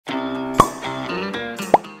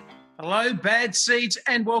Hello, bad seeds,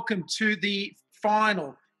 and welcome to the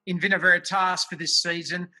final in Vino Veritas for this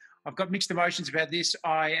season. I've got mixed emotions about this.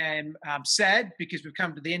 I am sad because we've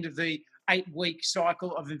come to the end of the 8-week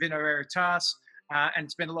cycle of Vino Veritas, and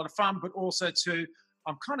it's been a lot of fun, but also too,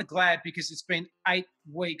 I'm kind of glad because it's been 8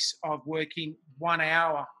 weeks of working 1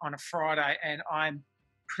 hour on a Friday, and I'm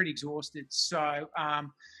pretty exhausted. So, I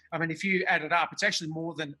mean, if you add it up, it's actually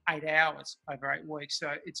more than 8 hours over 8 weeks.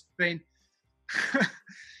 So it's been...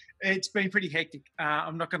 It's been pretty hectic.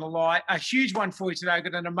 I'm not going to lie. A huge one for you today. I've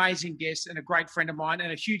got an amazing guest and a great friend of mine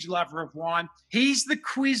and a huge lover of wine. He's the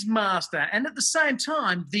quiz master and at the same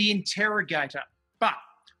time, the interrogator. But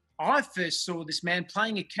I first saw this man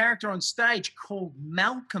playing a character on stage called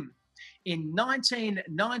Malcolm in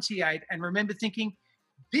 1998 and remember thinking,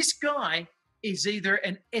 this guy is either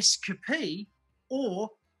an escapee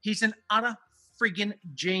or he's an utter friggin'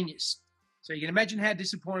 genius. So you can imagine how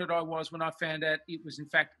disappointed I was when I found out it was, in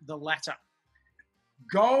fact, the latter.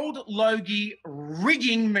 Gold Logie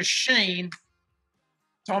rigging machine,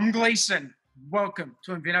 Tom Gleeson. Welcome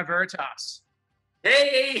to Vino Veritas.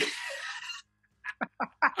 Hey!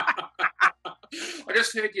 I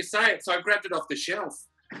just heard you say it, so I grabbed it off the shelf.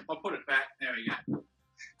 I'll put it back. There we go.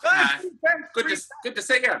 Good to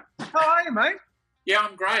see you. How are you, mate? Yeah,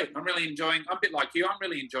 I'm great. I'm a bit like you, I'm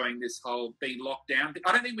really enjoying this whole being locked down.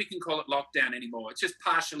 I don't think we can call it lockdown anymore. It's just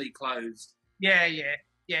partially closed. Yeah.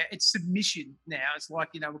 It's submission now. It's like,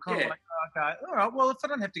 we're kind of like, okay, all right, well, if I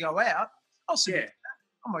don't have to go out, I'll submit.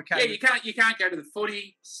 I'm okay. Yeah, you can't go to the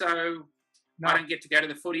footy, so no. I don't get to go to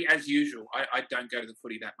the footy as usual. I don't go to the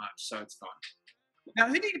footy that much, so it's fine. Now,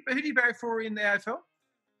 who do you go for in the AFL?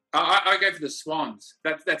 I go for the Swans.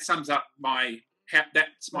 That sums up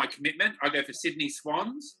that's my commitment. I go for Sydney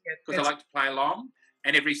Swans because I like to play along.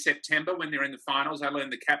 And every September when they're in the finals, I learn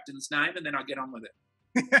the captain's name and then I get on with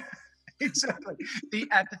it. Exactly. The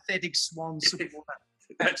apathetic Swan supporter.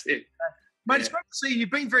 That's it. Mate, It's great to see you.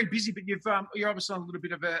 You've been very busy, but you're obviously on a little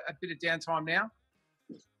bit of downtime now.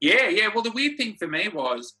 Yeah. Well, the weird thing for me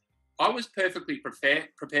was I was perfectly prepared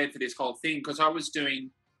for this whole thing because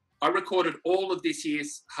I recorded all of this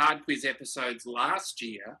year's Hard Quiz episodes last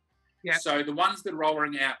year. Yeah. So the ones that are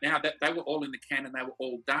rolling out now, that they were all in the can and they were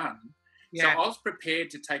all done. Yeah. So I was prepared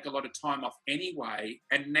to take a lot of time off anyway,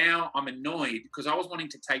 and now I'm annoyed because I was wanting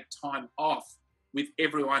to take time off with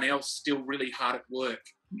everyone else still really hard at work.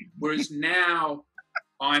 Whereas now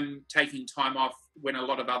I'm taking time off when a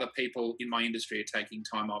lot of other people in my industry are taking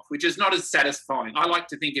time off, which is not as satisfying. I like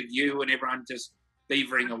to think of you and everyone just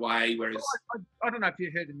beavering away, whereas... I don't know if you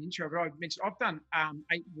heard in the intro, but I've done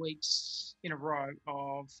 8 weeks in a row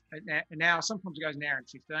of an hour. Sometimes it goes an hour and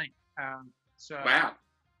 15. Wow.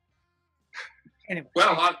 Anyway.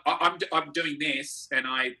 Well, I'm doing this, and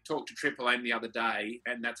I talked to Triple M the other day,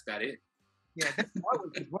 and that's about it. Yeah, that's my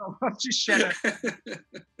week as well. I've just shadowed.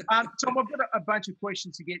 Tom, I've got a bunch of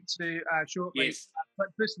questions to get to shortly. Yes. But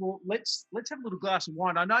first of all, let's have a little glass of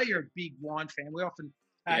wine. I know you're a big wine fan. We often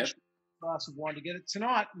glass of wine together.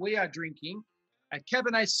 Tonight we are drinking a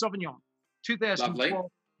Cabernet Sauvignon,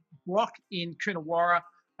 2012 Blok in Coonawarra.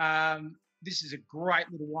 This is a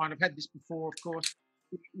great little wine. I've had this before, of course.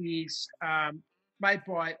 It is made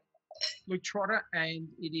by Luke Trotter, and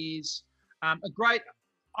it is a great.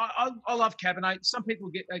 I love Cabernet. Some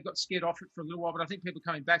people got scared off it for a little while, but I think people are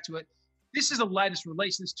coming back to it. This is the latest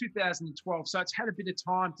release. It's 2012, so it's had a bit of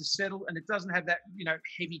time to settle, and it doesn't have that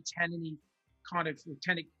heavy tanniny kind of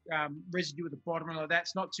tannic residue at the bottom and all that.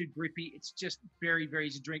 It's not too grippy. It's just very, very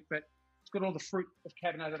easy to drink, but it's got all the fruit of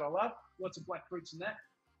Cabernet that I love. Lots of black fruits in that.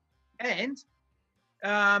 And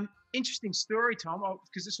interesting story, Tom,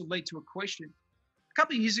 because this will lead to a question. A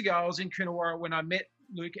couple of years ago, I was in Coonawarra when I met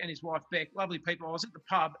Luke and his wife, Beck. Lovely people. I was at the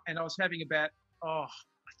pub and I was having about, I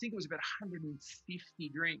think it was about 150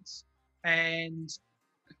 drinks. And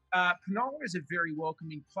Penola is a very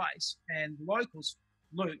welcoming place. And the locals,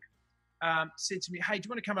 Luke, said to me, hey, do you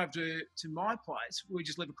want to come over to my place? We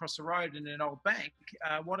just live across the road in an old bank.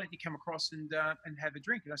 Why don't you come across and have a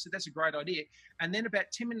drink? And I said, that's a great idea. And then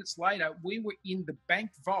about 10 minutes later, we were in the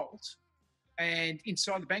bank vault, and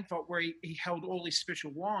inside the bank vault where he held all his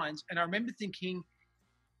special wines. And I remember thinking,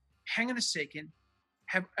 hang on a second,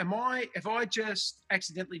 have I just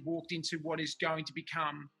accidentally walked into what is going to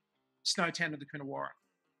become Snowtown of the Coonawarra?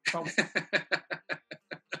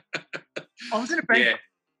 I was in a bank vault.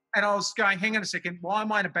 And I was going, hang on a second, why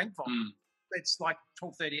am I in a bank vault? It's like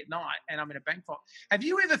 12:30 at night and I'm in a bank vault. Have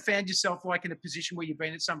you ever found yourself like in a position where you've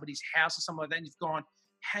been at somebody's house or something like that and you've gone,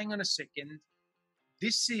 hang on a second,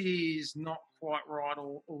 this is not quite right,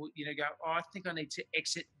 or go, oh, I think I need to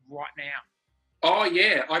exit right now? Oh,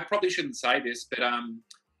 yeah. I probably shouldn't say this, but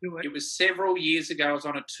Do it. It was several years ago. I was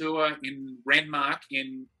on a tour in Renmark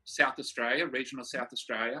in South Australia, regional South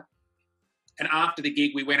Australia. And after the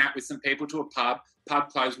gig, we went out with some people to a pub. Pub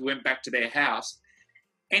closed, we went back to their house.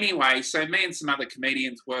 Anyway, so me and some other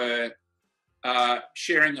comedians were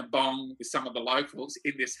sharing a bong with some of the locals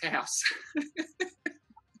in this house.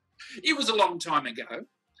 It was a long time ago.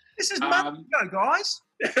 This is months ago, guys.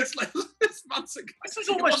 It's months ago. This was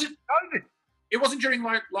almost COVID. It wasn't during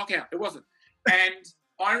lockout. It wasn't. And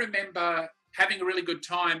I remember having a really good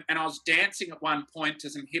time, and I was dancing at one point to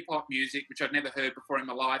some hip-hop music, which I'd never heard before in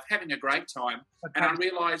my life, having a great time. Okay. And I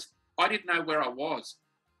realised I didn't know where I was.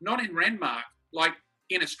 Not in Renmark, like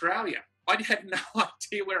in Australia. I had no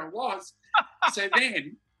idea where I was. So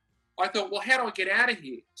then I thought, well, how do I get out of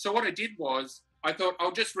here? So what I did was I thought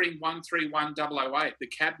I'll just ring 131008, the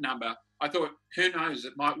cab number. I thought, who knows,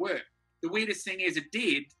 it might work. The weirdest thing is it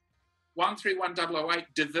did. 131008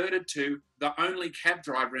 diverted to the only cab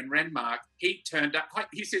driver in Renmark. He turned up.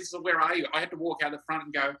 He says, so where are you? I had to walk out the front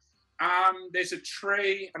and go, there's a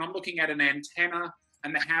tree, and I'm looking at an antenna,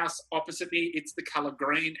 and the house opposite me, it's the colour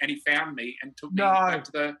green, and he found me and took me back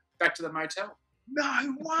to the motel.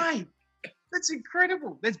 No way. That's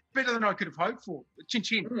incredible. That's better than I could have hoped for. Chin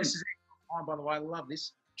chin. This is fine, by the way. I love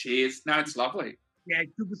this. Cheers. No, it's lovely. Yeah,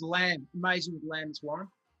 good with lamb. Amazing with lamb. It's wine.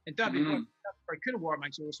 And don't be wrong, Coonawarra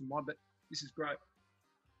makes awesome wine, but this is great.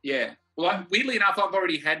 Yeah. Well, weirdly enough, I've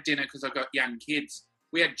already had dinner because I've got young kids.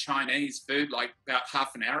 We had Chinese food like about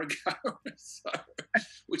half an hour ago.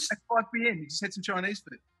 Which at 5 p.m. You just had some Chinese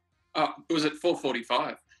food. Oh, it was at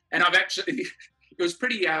 4:45, and I've actually it was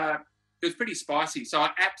pretty spicy. So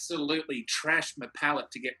I absolutely trashed my palate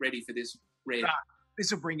to get ready for this red.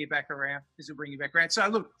 This will bring you back around. So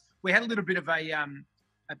look, we had a little bit of an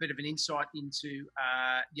insight into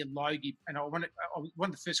your Logie, and one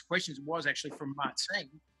of the first questions was actually from Martine.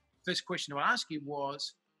 First question to ask you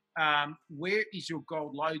was, where is your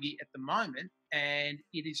gold Logie at the moment? And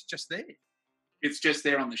it is just there. It's just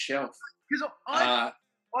there on the shelf. Because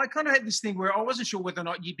I kind of had this thing where I wasn't sure whether or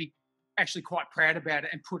not you'd be actually quite proud about it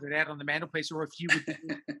and put it out on the mantelpiece, or if you would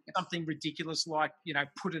do something ridiculous like,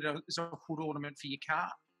 put it as a hood ornament for your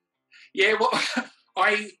car. Yeah, well,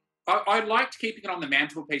 I liked keeping it on the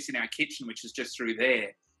mantelpiece in our kitchen, which is just through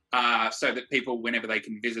there, so that people, whenever they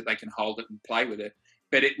can visit, they can hold it and play with it.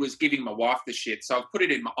 But it was giving my wife the shit, so I've put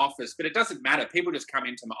it in my office. But it doesn't matter. People just come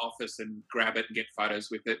into my office and grab it and get photos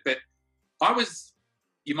with it. But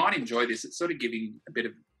you might enjoy this. It's sort of giving a bit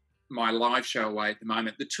of my live show away at the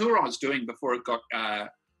moment. The tour I was doing before it got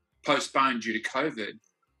postponed due to COVID,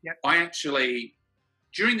 I actually,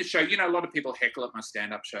 during the show, a lot of people heckle at my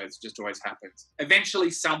stand-up shows. It just always happens. Eventually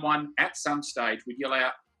someone at some stage would yell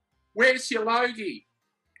out, "Where's your Logie?"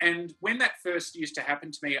 And when that first used to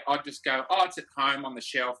happen to me, I'd just go, "Oh, it's at home on the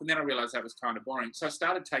shelf." And then I realised that was kind of boring. So I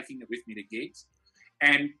started taking it with me to gigs.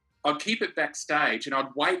 And I'd keep it backstage and I'd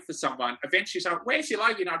wait for someone. Eventually someone, "Where's your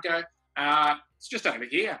Logie?" And I'd go, "It's just over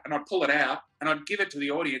here." And I'd pull it out and I'd give it to the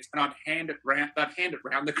audience and I'd hand it round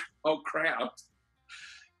the whole crowd.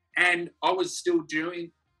 And I was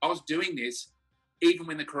doing this even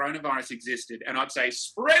when the coronavirus existed. And I'd say,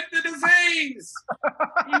 "Spread the disease!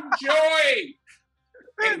 Enjoy!"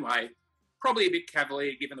 Anyway, probably a bit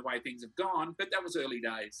cavalier given the way things have gone, but that was early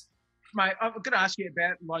days. Mate, I'm going to ask you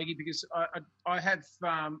about Logie because I have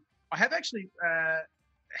actually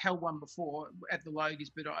held one before at the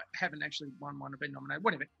Logies, but I haven't actually won one or been nominated.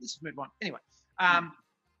 Whatever, let's just move on. Anyway,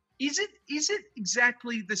 is it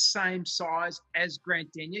exactly the same size as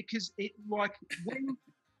Grant Denyer? Because when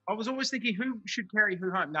I was always thinking, who should carry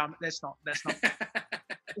who home? No, that's not.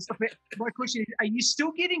 My question is, are you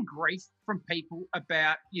still getting grief from people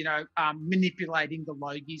about, manipulating the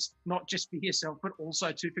Logies, not just for yourself, but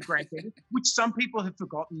also for Grant Denyer, which some people have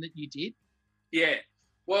forgotten that you did? Yeah.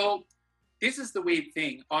 Well, this is the weird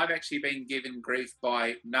thing. I've actually been given grief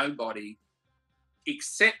by nobody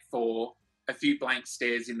except for a few blank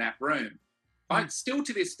stares in that room. Still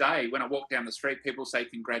to this day, when I walk down the street, people say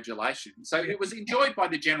congratulations. So it was enjoyed by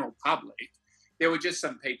the general public. There were just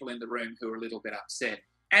some people in the room who were a little bit upset.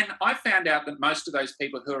 And I found out that most of those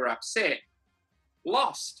people who are upset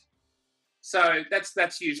lost. So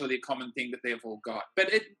that's usually a common thing that they've all got. But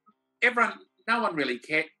no one really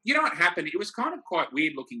cared. You know what happened? It was kind of quite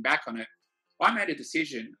weird looking back on it. I made a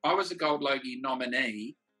decision. I was a Gold Logie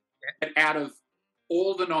nominee, but out of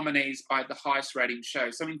all the nominees, I had the highest rating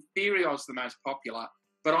show. So in theory, I was the most popular.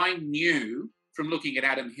 But I knew from looking at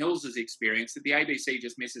Adam Hills' experience that the ABC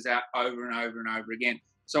just misses out over and over and over again.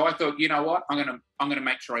 So I thought, you know what? I'm going to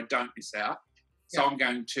make sure I don't miss out. So I'm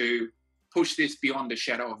going to push this beyond a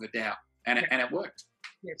shadow of a doubt, and it worked.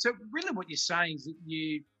 Yeah. So really, what you're saying is that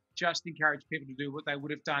just encourage people to do what they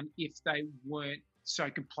would have done if they weren't so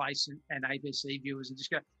complacent and ABC viewers and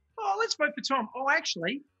just go, oh, let's vote for Tom. Oh,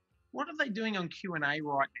 actually, what are they doing on Q&A right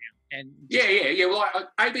now? And yeah. Well,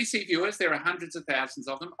 ABC viewers, there are hundreds of thousands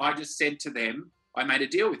of them. I just said to them, I made a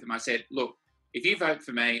deal with them. I said, look, if you vote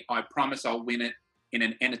for me, I promise I'll win it in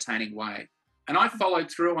an entertaining way. And I followed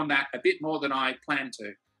through on that a bit more than I planned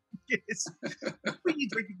to. Yes.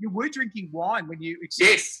 You were drinking wine when you...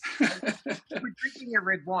 Yes. You were drinking a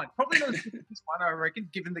red wine. Probably not as good as this one, I reckon,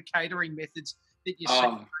 given the catering methods that you see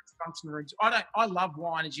in function rooms. I love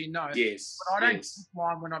wine, as you know. Yes. But I don't drink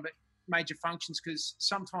wine when I'm at major functions because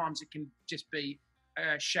sometimes it can just be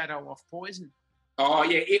a shadow of poison. Oh,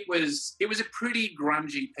 yeah. It was a pretty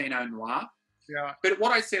grungy Pinot Noir. Yeah. But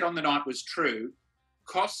what I said on the night was true.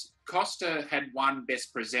 Costa had won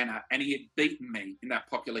Best Presenter and he had beaten me in that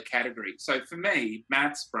popular category. So for me,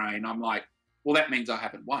 maths brain, I'm like, well, that means I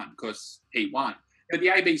haven't won because he won. But the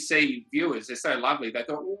ABC viewers, they're so lovely. They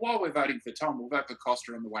thought, well, while we're voting for Tom, we'll vote for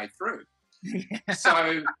Costa on the way through. Yeah.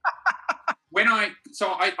 So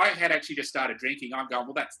I had actually just started drinking. I'm going,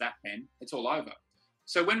 well, that's that then. It's all over.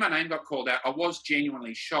 So when my name got called out, I was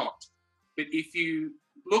genuinely shocked. But if you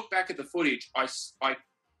look back at the footage,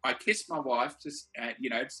 I kissed my wife to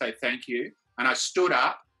say thank you, and I stood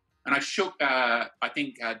up and I shook,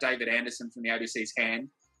 David Anderson from the ABC's hand,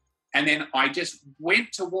 and then I just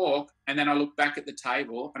went to walk, and then I looked back at the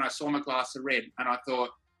table and I saw my glass of red, and I thought,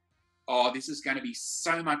 oh, this is going to be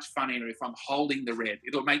so much funnier if I'm holding the red.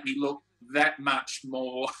 It'll make me look that much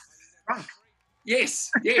more. Yes.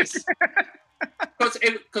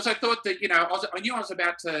 Because I thought that I knew I was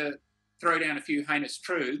about to throw down a few heinous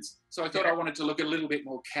truths. So I thought I wanted to look a little bit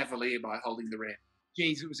more cavalier by holding the red.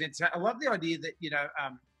 Geez, it was insane. I love the idea that,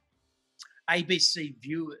 ABC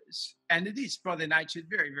viewers, and it is by their nature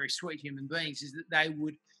very, very sweet human beings, is that they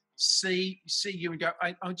would see you and go,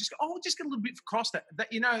 I'll just get a little bit for Costa. That,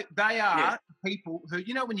 they are people who,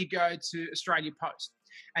 when you go to Australia Post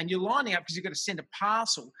and you're lining up because you've got to send a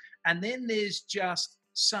parcel, and then there's just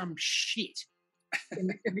some shit in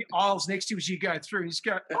the aisles next to you as you go through, and just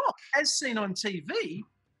go, oh, as seen on TV,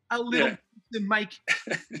 a little to make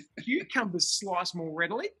cucumbers slice more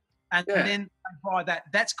readily, and then they buy that.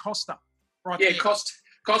 That's Costa, right? Yeah, there.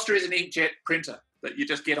 Costa is an inkjet printer that you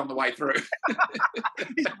just get on the way through.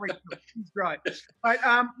 He's great. Right,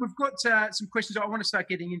 we've got some questions. I want to start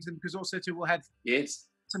getting into them because also too we'll have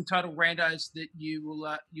some total randos that you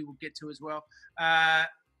will get to as well.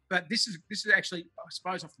 But this is actually, I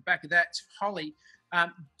suppose, off the back of that, Holly.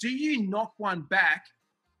 Do you knock one back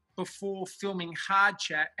before filming Hard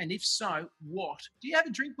Chat? And if so, what? Do you have a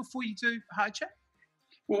drink before you do Hard Chat?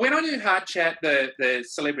 Well, when I do Hard Chat, the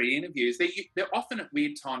celebrity interviews, they're often at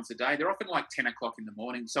weird times of day. They're often like 10 o'clock in the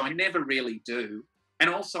morning, so I never really do. And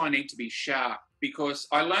also I need to be sharp because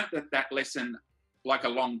I learned that lesson like a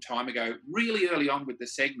long time ago, really early on with the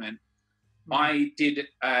segment. I did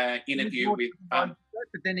an interview with... but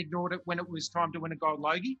then ignored it when it was time to win a gold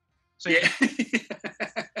Logie. So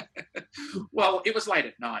Well, it was late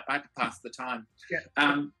at night. I had to pass the time. Yeah.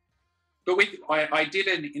 But I did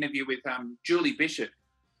an interview with Julie Bishop,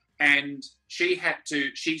 and she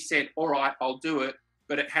said, all right, I'll do it,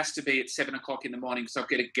 but it has to be at 7 o'clock in the morning because I've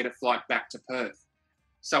got to get a flight back to Perth.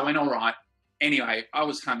 So I went, all right. Anyway, I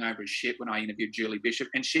was hungover as shit when I interviewed Julie Bishop,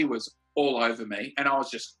 and she was all over me, and I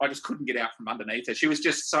just couldn't get out from underneath her. She was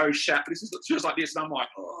just so sharp. She was like this, and I'm like,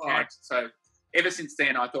 oh. Yeah. So ever since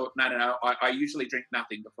then, I thought, no. I usually drink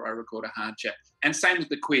nothing before I record a Hard Chat. And same with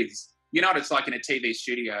the quiz. You know what it's like in a TV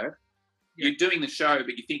studio. Yeah. You're doing the show,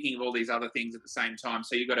 but you're thinking of all these other things at the same time.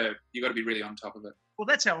 So you got to be really on top of it. Well,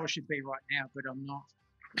 that's how I should be right now, but I'm not.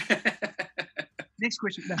 Next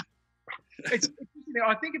question. No. It's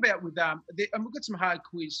I think about with and we've got some hard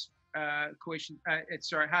quiz questions.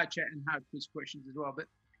 Hard chat and hard quiz questions as well. But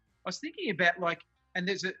I was thinking about and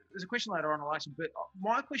there's a question later on in relation. But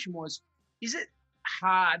my question was, is it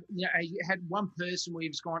hard? You had one person where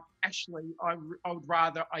you've just gone, actually, I would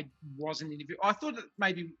rather I wasn't interviewed. I thought it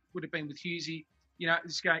maybe would have been with Hughesy.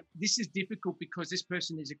 Just going, this is difficult because this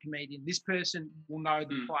person is a comedian. This person will know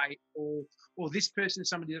the play, or this person is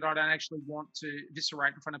somebody that I don't actually want to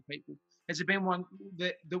eviscerate in front of people. Has there been one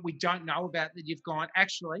that we don't know about that you've gone,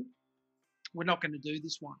 actually, we're not going to do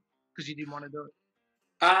this one because you didn't want to do it?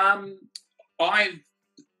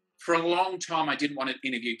 For a long time, I didn't want to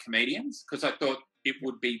interview comedians because I thought it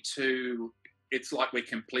would be it's like we're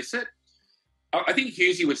complicit. I think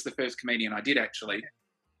Hughesy was the first comedian I did, actually.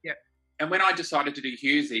 Yeah. And when I decided to do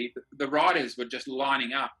Hughesy, the writers were just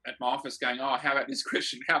lining up at my office going, oh, how about this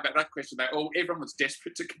question? How about that question? Everyone was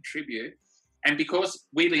desperate to contribute. And because,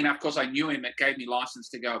 weirdly enough, because I knew him, it gave me license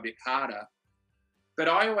to go a bit harder. But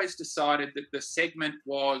I always decided that the segment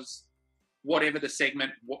was whatever the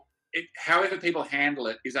segment, however people handle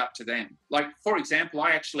it is up to them. Like, for example,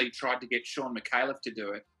 I actually tried to get Sean McAuliffe to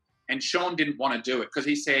do it, and Sean didn't want to do it because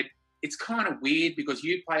he said, it's kind of weird because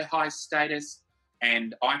you play high status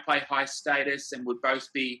and I play high status, and we're both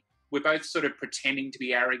sort of pretending to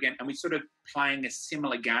be arrogant, and we're sort of playing a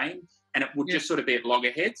similar game, and it would just sort of be at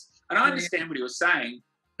loggerheads. And I understand what he was saying,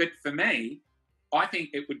 but for me, I think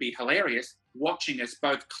it would be hilarious watching us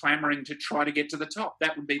both clamouring to try to get to the top.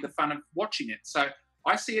 That would be the fun of watching it. So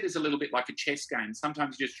I see it as a little bit like a chess game.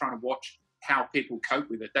 Sometimes you're just trying to watch how people cope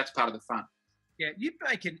with it. That's part of the fun. Yeah, you'd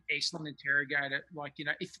make an excellent interrogator. Like,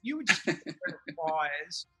 if you were just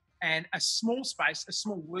fires and a small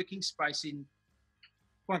working space in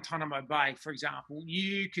Guantanamo Bay, for example,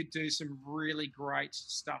 you could do some really great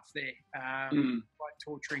stuff there, like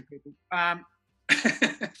torturing people.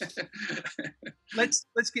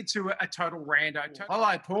 Let's get to a total rando.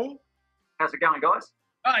 Hello, Paul. How's it going, guys?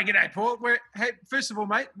 Oh, g'day, Paul. Hey, first of all,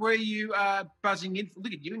 mate, where are you buzzing in?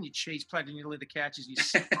 Look at you and your cheese plate and your leather couches. You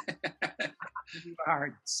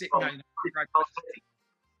are sitting.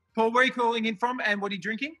 Paul, where are you calling in from, and what are you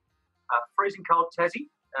drinking? Freezing cold Tassie.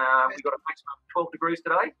 We've got a maximum of 12 degrees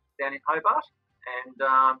today down in Hobart, and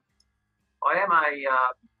I am a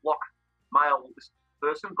Blok male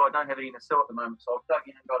person, but I don't have any in the cell at the moment, so I've dug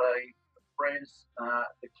in and got a brand's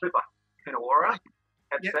the Clipper Coonawarra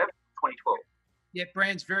at 2012. Yeah,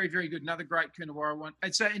 brand's very, very good. Another great Coonawarra one.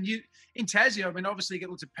 And so, and you in Tassie, I mean, obviously you get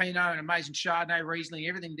lots of Pinot and amazing Chardonnay, Riesling,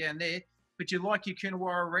 everything down there. But you like your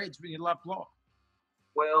Coonawarra Reds, but you love Blok.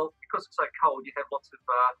 Well, because it's so cold, you have lots of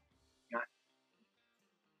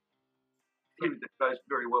food that goes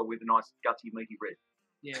very well with a nice gutsy, meaty red.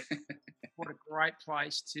 Yeah, what a great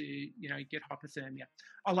place to get hypothermia.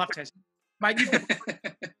 I love Tassie, mate.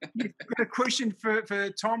 You've got a question for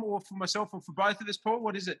Tom or for myself or for both of us, Paul.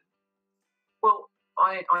 What is it? Well,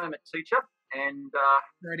 I am a teacher, and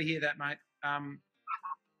sorry to hear that, mate.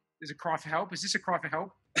 There's a cry for help. Is this a cry for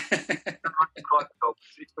help?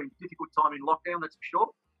 It's been a difficult time in lockdown, that's for sure.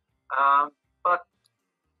 But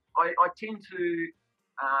I tend to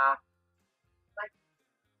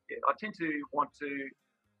want to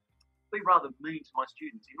be rather mean to my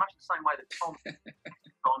students in much the same way that Tom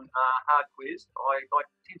on hard quiz. I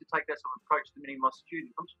tend to take that sort of approach to many of my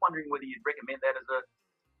students. I'm just wondering whether you'd recommend that as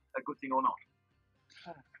a good thing or not.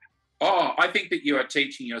 Oh, I think that you are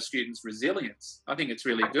teaching your students resilience. I think it's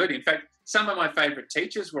really good. In fact, some of my favourite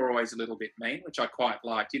teachers were always a little bit mean, which I quite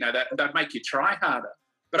liked. They'd make you try harder.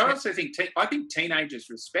 But I also think teenagers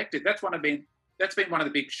respect it. That's been one of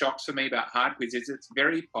the big shocks for me about hard quiz is it's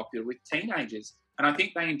very popular with teenagers, and I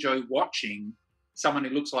think they enjoy watching someone who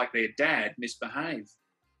looks like their dad misbehave.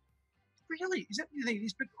 Really? Is that what you think it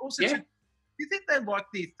is? But also, yeah. Do you think they like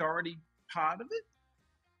the authority part of it?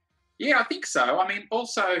 Yeah, I think so. I mean,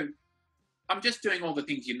 also, I'm just doing all the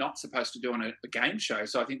things you're not supposed to do on a game show,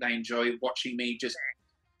 so I think they enjoy watching me just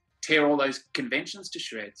tear all those conventions to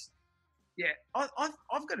shreds. Yeah, I've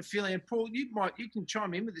got a feeling, and Paul, you can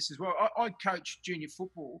chime in with this as well. I coach junior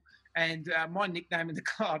football, and my nickname in the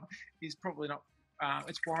club is probably not,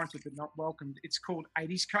 it's warranted but not welcomed. It's called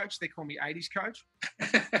 80s Coach. They call me 80s Coach.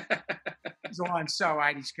 So I'm so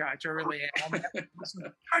 80s Coach. I really am.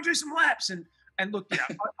 Go do some laps. And look,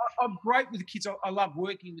 I'm great with the kids. I love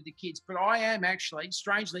working with the kids, but I am actually,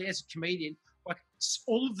 strangely, as a comedian, like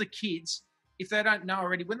all of the kids, if they don't know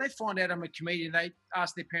already, when they find out I'm a comedian, they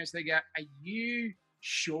ask their parents, they go, are you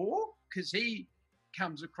sure? Because he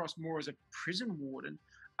comes across more as a prison warden.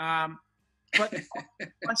 But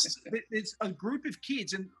there's a group of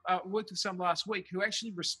kids, and I worked with some last week, who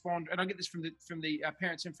actually respond, and I get this from the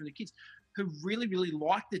parents and from the kids, who really, really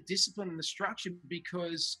like the discipline and the structure,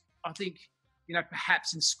 because I think,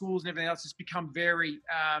 perhaps in schools and everything else, it's become very,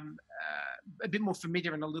 a bit more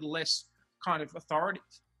familiar and a little less kind of authoritative.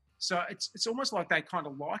 So it's almost like they kind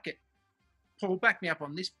of like it. Paul, back me up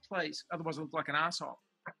on this, please. Otherwise I look like an arsehole.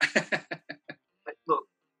 Look,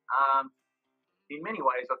 in many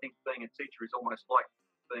ways, I think being a teacher is almost like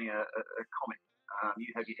being a comic.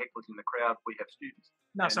 You have your hecklers in the crowd, we have students.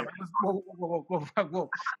 No, sorry. Whoa.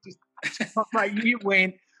 Mate, you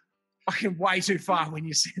went way too far when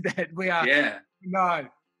you said that. We are. Yeah. No.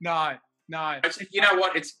 You know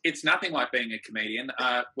what? It's nothing like being a comedian.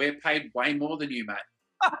 We're paid way more than you, mate.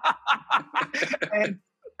 and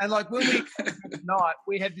like when we at night,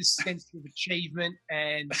 we have this sense of achievement,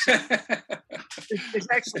 and there's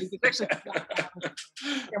actually,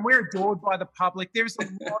 and we're adored by the public. There's a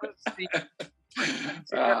lot of things.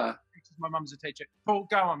 My mum's a teacher. Paul,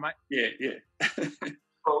 go on, mate. Yeah.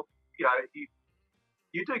 Well,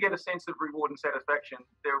 you do get a sense of reward and satisfaction.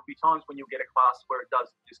 There will be times when you'll get a class where it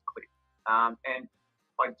does just click. And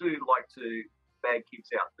I do like to bag kids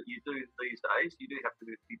out, but you do these days, you do have to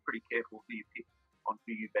be pretty careful who you pick on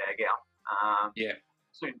who you bag out.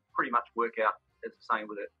 Soon pretty much work out, as the same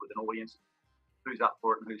with an audience, who's up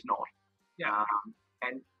for it and who's not. Yeah.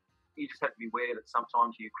 And you just have to be aware that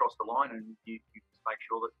sometimes you cross the line and you just make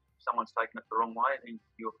sure that someone's taken it the wrong way, and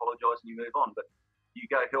you apologise and you move on. But you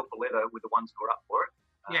go hell for leather with the ones who are up for it.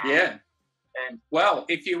 And well,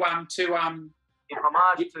 if you in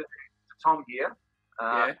homage to Tom here,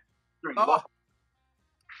 during lockdown,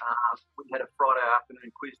 we had a Friday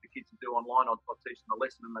afternoon quiz for kids to do online. I teach them a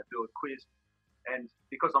lesson and they do a quiz. And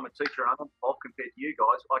because I'm a teacher and I'm involved compared to you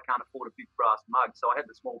guys, I can't afford a big brass mug, so I had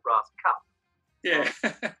the small brass cup. Yeah.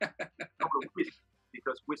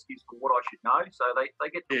 Because whiskey's for what I should know, so they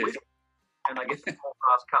get the whiskey and they get the small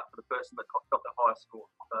brass cup for the person that got the highest score.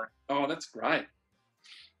 So. Oh, that's great.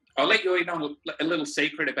 I'll let you in on a little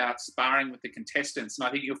secret about sparring with the contestants, and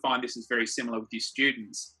I think you'll find this is very similar with your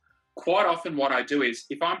students. Quite often what I do is,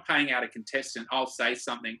 if I'm paying out a contestant, I'll say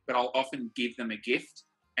something, but I'll often give them a gift,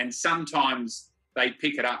 and sometimes they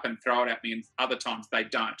pick it up and throw it at me, and other times they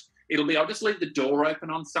don't. I'll just leave the door open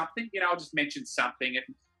on something. I'll just mention something. It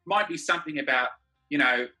might be something about,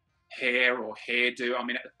 hair or hairdo. I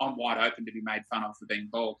mean, I'm wide open to be made fun of for being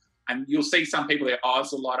bald. And you'll see some people, their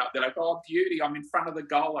eyes will light up. They're like, oh, beauty, I'm in front of the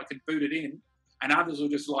goal. I can boot it in. And others will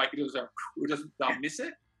just they'll miss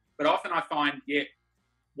it. But often I find,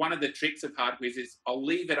 one of the tricks of hard quiz is I'll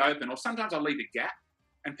leave it open, or sometimes I'll leave a gap,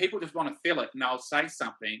 and people just want to fill it, and I'll say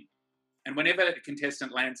something. And whenever a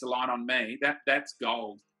contestant lands a line on me, that's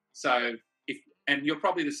gold. So and you're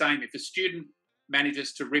probably the same. If a student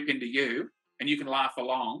manages to rip into you and you can laugh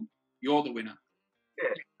along, you're the winner. Yeah,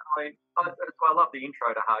 I love the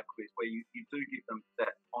intro to hard quiz, where you do give them that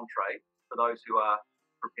entree for those who are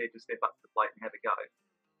prepared to step up to the plate and have a go.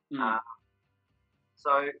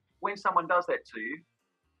 So when someone does that to you,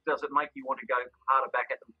 does it make you want to go harder back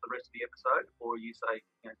at them for the rest of the episode, or you say,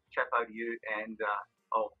 chapo to you, and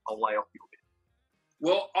I'll lay off you a bit?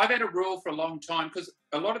 Well, I've had a rule for a long time, because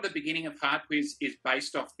a lot of the beginning of hard quiz is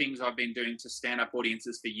based off things I've been doing to stand-up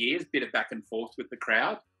audiences for years, bit of back and forth with the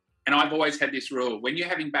crowd. And I've always had this rule: when you're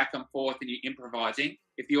having back and forth and you're improvising,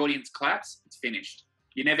 if the audience claps, it's finished.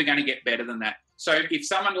 You're never going to get better than that. So if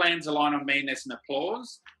someone lands a line on me and there's an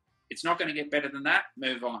applause, it's not going to get better than that.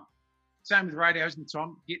 Move on. Same with radio, isn't it,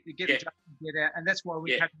 Tom? Get the get out. And that's why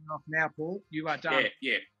we're cutting off now, Paul. You are done.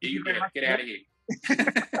 You get out of here.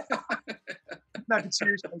 No, but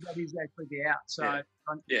seriously, that is actually the out. So,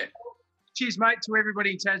 yeah. Cheers, mate, to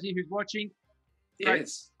everybody in Tassie who's watching.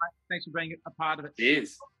 Yes. Thanks for being a part of it.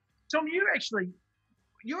 Yes. Tom, you're actually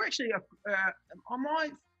am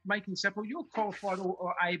I making this up, or you're qualified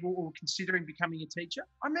or able or considering becoming a teacher?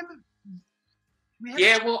 I remember.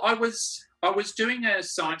 Well, I was doing a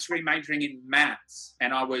science remajoring in maths,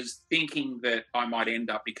 and I was thinking that I might end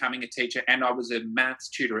up becoming a teacher, and I was a maths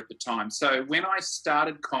tutor at the time. So when I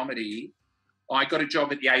started comedy, I got a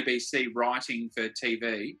job at the ABC writing for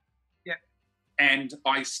TV. Yeah. And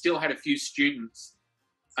I still had a few students.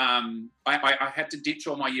 I had to ditch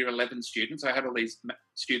all my year 11 students. I had all these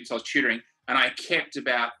students I was tutoring, and I kept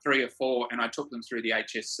about 3 or 4, and I took them through the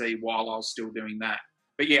HSC while I was still doing that.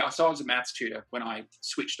 But so I was a maths tutor when I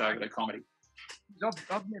switched over to comedy.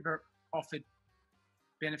 I've never offered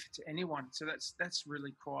benefit to anyone, so that's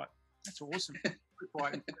really that's awesome.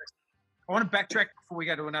 Quite interesting. I want to backtrack before we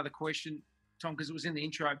go to another question, Tom, because it was in the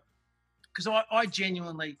intro. Because I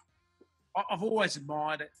genuinely, I've always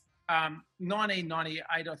admired it. 1998,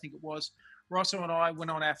 I think it was, Rosso and I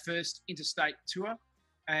went on our first interstate tour,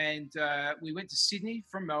 and we went to Sydney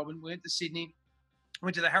from Melbourne. We went to Sydney,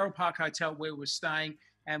 went to the Harold Park Hotel where we were staying,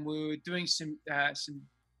 and we were doing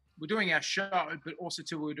we're doing our show, but also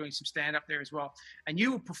we were doing some stand-up there as well. And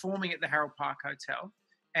you were performing at the Harold Park Hotel,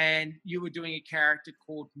 and you were doing a character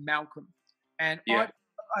called Malcolm. And I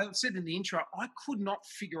said in the intro, I could not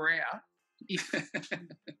figure out if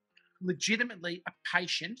legitimately a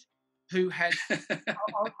patient who had,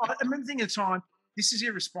 I remember thinking at the time, this is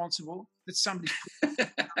irresponsible that somebody put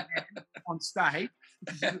on stage.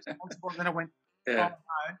 This is irresponsible. And then I went, oh no,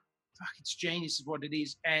 fuck, it's genius is what it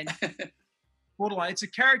is. And borderline, it's a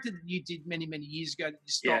character that you did many, many years ago that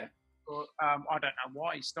you stopped. Yeah. Or, I don't know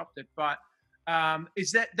why you stopped it, but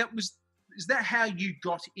is that how you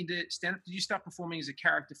got into stand-up? Did you start performing as a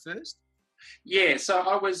character first? Yeah,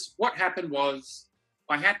 so what happened was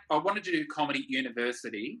I wanted to do comedy at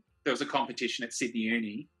university. There was a competition at Sydney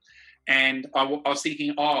Uni, and I was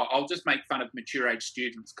thinking, I'll just make fun of mature age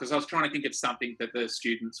students, because I was trying to think of something that the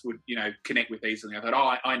students would, connect with easily. I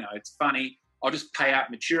thought, I know, it's funny. I'll just pay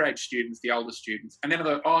out mature age students, the older students. And then I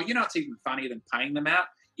thought, oh, you know what's even funnier than paying them out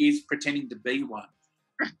is pretending to be one.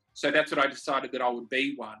 So that's what I decided, that I would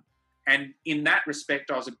be one. And in that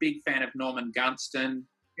respect, I was a big fan of Norman Gunston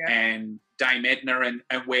and Dame Edna, and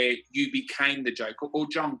where you became the joke, or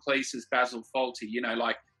John Cleese's Basil Fawlty, you know,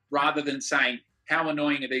 like rather than saying, how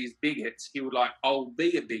annoying are these bigots, he would like, I'll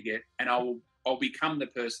be a bigot and I'll become the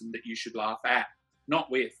person that you should laugh at, not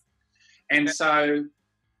with. And so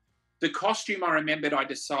the costume, I remembered, I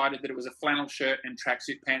decided that it was a flannel shirt and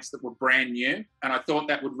tracksuit pants that were brand new. And I thought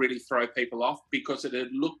that would really throw people off because it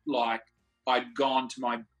had looked like I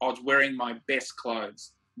was wearing my best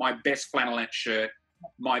clothes, my best flannelette shirt,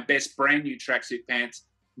 my best brand new tracksuit pants,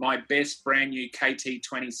 my best brand new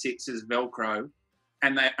KT26's Velcro,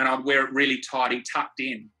 and I'd wear it really tidy, tucked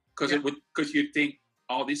in, because you'd think,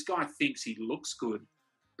 oh, this guy thinks he looks good,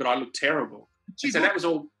 but I look terrible. So that was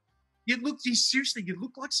all. You look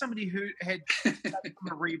like somebody who had come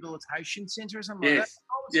from a rehabilitation centre or something like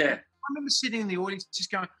that. I remember sitting in the audience just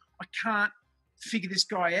going, I can't figure this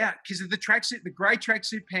guy out because of the tracksuit, the grey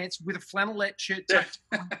tracksuit pants with a flannelette shirt tucked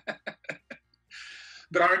on.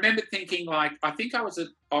 But I remember thinking, like, I think I was at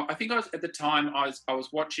the time I was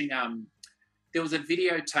watching. There was a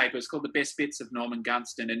videotape. It was called The Best Bits of Norman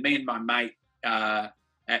Gunston, and me and my mate,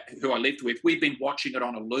 who I lived with, we'd been watching it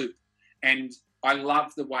on a loop, and I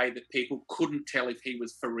loved the way that people couldn't tell if he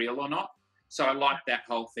was for real or not. So I liked that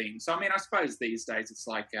whole thing. So, I mean, I suppose these days it's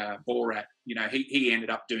like Borat. You know, he ended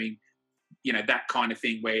up doing, you know, that kind of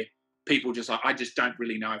thing where people just like, I just don't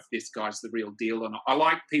really know if this guy's the real deal or not. I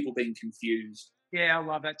like people being confused. Yeah, I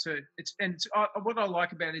love that too. What I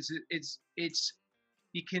like about it is it's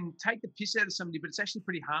you can take the piss out of somebody, but it's actually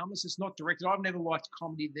pretty harmless. It's not directed. I've never liked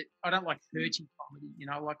comedy I don't like hurting comedy. You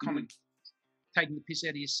know, I like comedy taking the piss out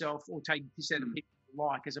of yourself or taking the piss out of people you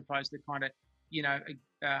like, as opposed to kind of,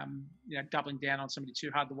 doubling down on somebody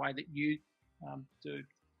too hard the way that you do.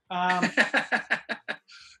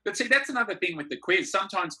 But see, that's another thing with the quiz.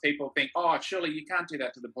 Sometimes people think, oh, surely you can't do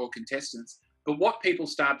that to the poor contestants. But what people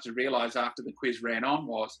started to realise after the quiz ran on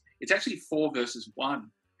was it's actually 4 versus 1.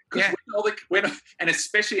 Because and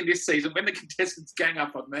especially in this season, when the contestants gang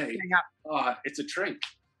up on me, it's a treat.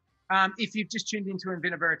 If you've just tuned into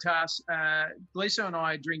Vino Veritas, Gleeson and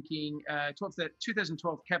I are drinking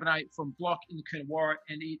 2012 Cabernet from Blok in the Coonawarra,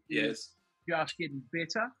 and it is just getting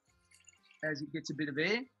better as it gets a bit of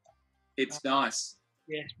air. It's nice.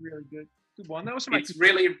 Yeah, it's really good. Good one. It's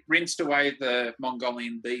really rinsed away the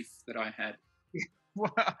Mongolian beef that I had.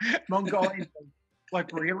 Mongolian beef. Like,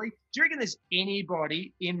 really? Do you reckon there's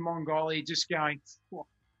anybody in Mongolia just going,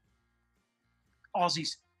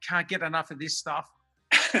 Aussies can't get enough of this stuff?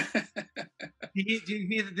 Do you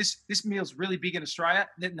hear that this meal's really big in Australia?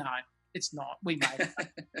 No, it's not. We made it.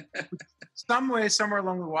 somewhere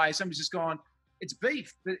along the way, somebody's just gone, it's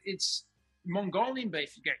beef, but it's Mongolian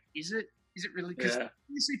beef. You go, is it? Is it really? Because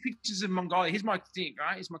you see pictures of Mongolia. Here's my thing,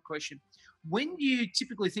 right? Here's my question. When you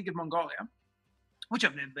typically think of Mongolia, which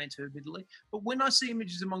I've never been to, admittedly, but when I see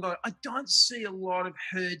images of Mongolia, I don't see a lot of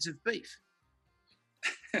herds of beef.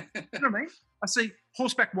 You know what I mean? I see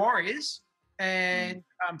horseback warriors and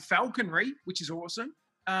falconry, which is awesome.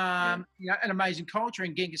 An amazing culture,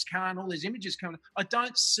 and Genghis Khan, all these images coming. I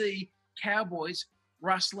don't see cowboys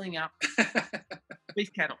rustling up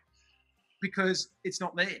beef cattle because it's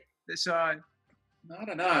not there. So I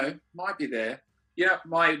don't know. Might be there. You know,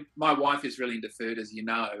 my wife is really into food, as you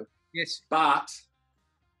know. Yes. But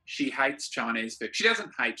she hates Chinese food. She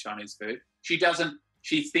doesn't hate Chinese food.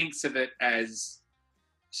 She thinks of it as,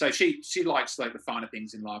 so she likes like the finer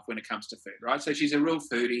things in life when it comes to food, right? So she's a real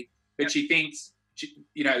foodie, but she thinks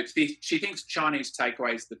Chinese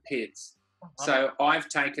takeaways the pits. So I've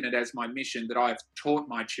taken it as my mission that I've taught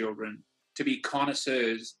my children to be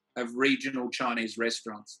connoisseurs of regional Chinese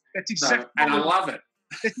restaurants. That's exactly, and I love it.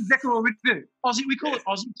 That's exactly what we do. We call it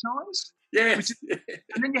Aussie Chinese. Yes.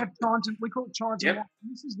 And then you have Chines, and we call it Chines and wines.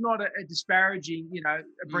 This is not a disparaging,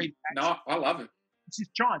 abbreviation. No, I love it. It's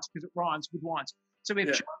just Chines because it rhymes with wines. So we have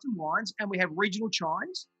Chines and wines, and we have regional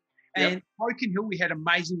Chines. And Broken Hill, we had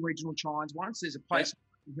amazing regional Chines once. There's a place in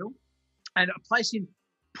Broken Hill. And a place in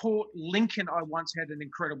Port Lincoln I once had an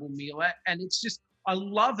incredible meal at. And it's just, I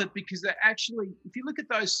love it because they're actually, if you look at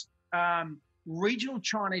those regional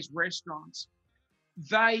Chinese restaurants,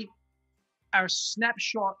 they are a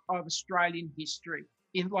snapshot of Australian history.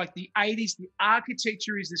 In like the 80s, the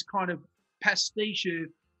architecture is this kind of pastiche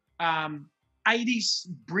of 80s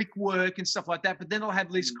brickwork and stuff like that, but then it'll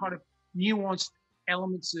have these kind of nuanced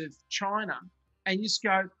elements of China, and you just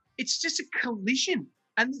go, it's just a collision.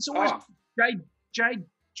 And it's always Jade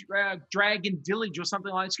Dragon Village or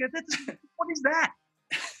something like that. What is that?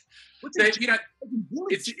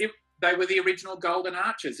 They were the original Golden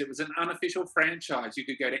Arches. It was an unofficial franchise. You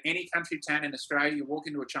could go to any country town in Australia, you walk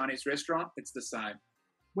into a Chinese restaurant, it's the same.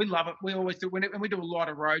 We love it. We always do. And we do a lot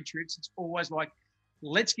of road trips, it's always like,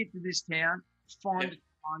 let's get to this town, find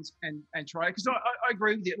times and try it. Because I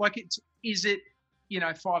agree with you. Like, is it,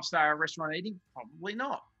 5-star restaurant eating? Probably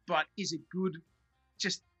not. But is it good,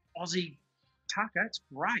 just Aussie tucker? It's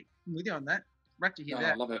great. I'm with you on that. Great to hear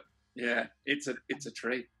that. I love it. Yeah, it's a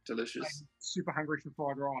treat. Delicious. I'm super hungry for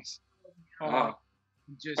fried rice. I've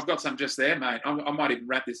got some just there, mate. I might even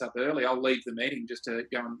wrap this up early. I'll leave the meeting just to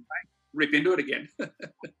go and rip into it again.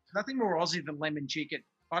 Nothing more Aussie than lemon chicken.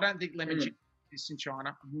 I don't think lemon chicken exists in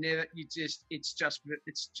China.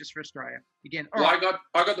 It's just for Australia. Again, I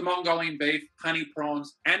got the Mongolian beef, honey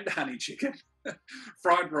prawns, and honey chicken,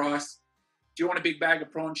 fried rice. Do you want a big bag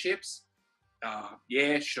of prawn chips?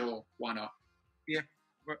 Yeah, sure. Why not? Yeah.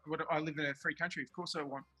 I live in a free country. Of course I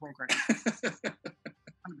want prawn crackers.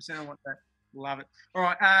 100% I want that. Love it. All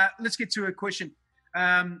right, let's get to a question.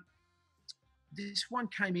 This one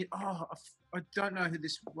came in. I don't know who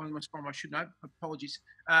this one was from. I should know. Apologies.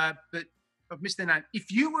 But I've missed their name.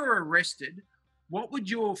 If you were arrested, what would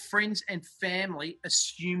your friends and family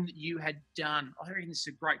assume that you had done? I reckon this is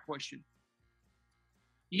a great question.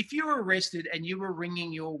 If you were arrested and you were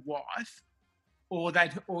ringing your wife, or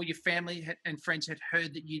your family and friends had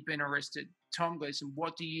heard that you'd been arrested, Tom Gleeson,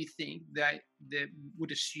 what do you think they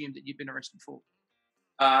would assume that you've been arrested for?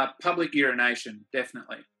 Public urination,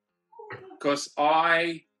 definitely. Because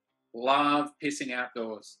I love pissing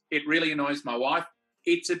outdoors. It really annoys my wife.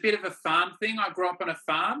 It's a bit of a farm thing. I grew up on a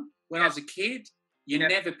farm. When I was a kid, you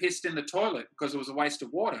never pissed in the toilet because it was a waste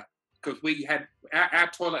of water. Because we had our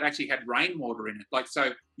toilet actually had rainwater in it. Like,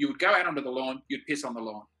 so you would go out onto the lawn, you'd piss on the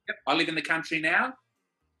lawn. Yep. I live in the country now.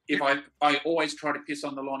 I always try to piss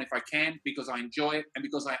on the lawn if I can because I enjoy it and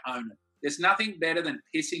because I own it. There's nothing better than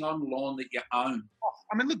pissing on lawn that you own.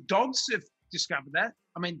 I mean, look, dogs have discovered that.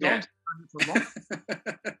 I mean, dogs have known it for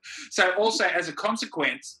long. So also, as a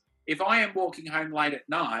consequence, if I am walking home late at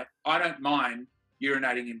night, I don't mind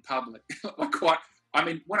urinating in public.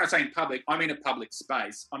 When I say in public, I mean a public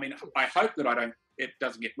space. I mean, I hope that it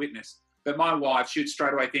doesn't get witnessed. But my wife should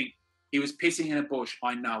straight away think, he was pissing in a bush.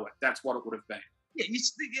 I know it. That's what it would have been.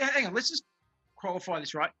 Yeah, hang on. Let's just qualify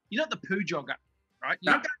this, right? You're not the poo jogger, right?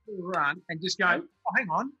 You're not going to run and just go, hang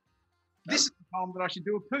on. This is the time that I should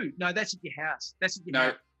do a poo. No, that's at your house. That's at your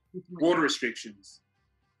house. Water restrictions.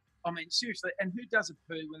 I mean, seriously. And who does a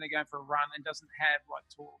poo when they're going for a run and doesn't have, like,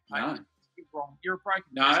 toilet paper? You're wrong. You're a broken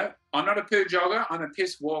person. I'm not a poo jogger. I'm a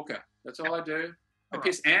piss walker. That's all I do. A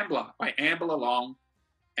piss ambler. I amble along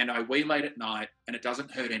and I wee late at night and it doesn't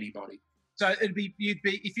hurt anybody. So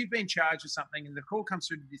if you've been charged with something and the call comes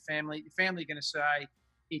through to your family are going to say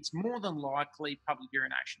it's more than likely public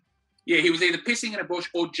urination. Yeah, he was either pissing in a bush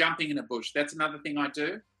or jumping in a bush. That's another thing I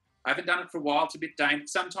do. I haven't done it for a while. It's a bit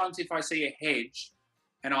dangerous. Sometimes if I see a hedge,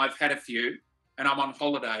 and I've had a few, and I'm on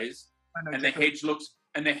holidays, and the hedge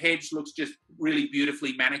looks just really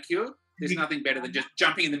beautifully manicured, there's nothing better than just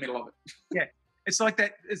jumping in the middle of it. Yeah. It's like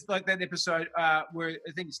that episode where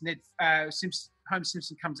I think it's Ned Homer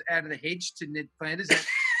Simpson comes out of the hedge to Ned Flanders.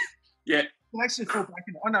 Yeah. He actually fall back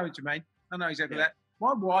in. I know what you mean. I know exactly that.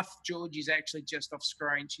 My wife, George, is actually just off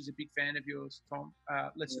screen. She's a big fan of yours, Tom.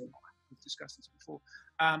 Listen, we've discussed this before.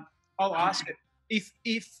 I'll ask her, if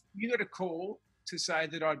you got a call to say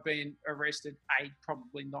that I'd been arrested,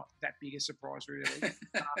 probably not that big a surprise, really. It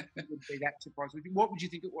wouldn't be that surprise. What would you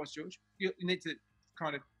think it was, George? You need to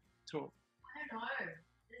kind of talk. I don't know.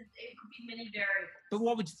 It could be many variables. But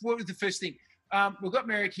what was the first thing? We've got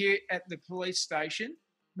Merrick here at the police station.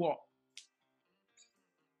 What?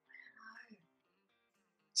 I don't know.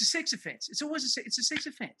 It's a sex offence. It's always it's a sex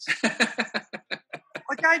offence.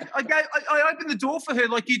 I opened the door for her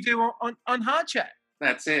like you do on Hard Chat.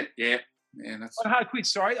 That's it. Yeah. That's on Hard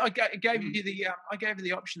Quiz. Sorry, I gave you the I gave you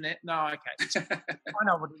the option there. No, okay. I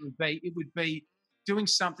know what it would be. It would be doing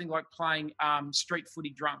something like playing street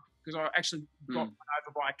footy drunk, because I actually got run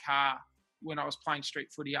over by a car when I was playing street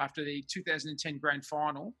footy after the 2010 grand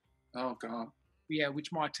final. Oh God. Yeah,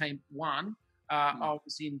 which my team won. I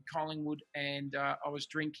was in Collingwood and I was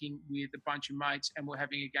drinking with a bunch of mates and we're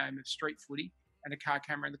having a game of street footy, and a car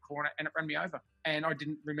came around the corner and it ran me over. And I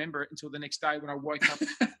didn't remember it until the next day when I woke up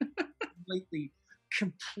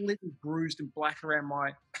completely bruised and black around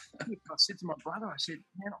my hip. I said to my brother, I said,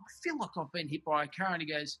 man, I feel like I've been hit by a car. And he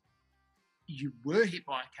goes, you were hit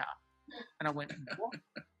by a car? And I went, what?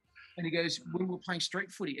 And he goes, when we were playing street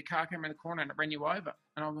footy, a car came around the corner and it ran you over.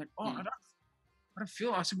 And I went, I don't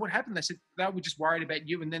feel. I said, what happened? They said they were just worried about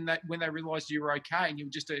you. And then when they realised you were okay and you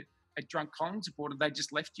were just a at Drunk Collins bought it. They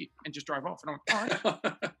just left you and just drove off. And I went, all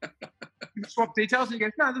right. Swap details, and he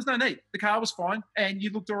goes, no, there's no need. The car was fine, and you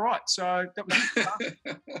looked all right. So that was it.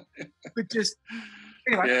 But just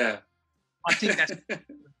anyway, yeah. I think that's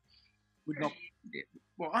would not.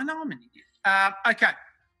 Well, I know I'm an idiot. Okay,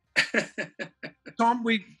 Tom,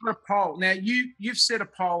 we've got a poll now. You've set a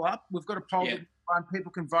poll up. We've got a poll that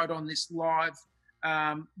people can vote on this live.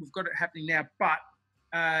 We've got it happening now, but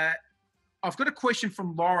I've got a question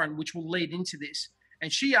from Lauren, which will lead into this.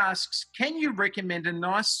 And she asks, can you recommend a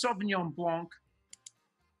nice Sauvignon Blanc,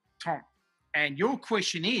 Tom? And your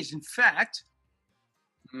question is, in fact...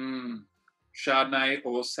 Chardonnay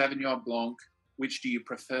or Sauvignon Blanc, which do you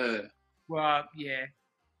prefer? Well, yeah.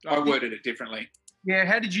 I worded it differently. Yeah,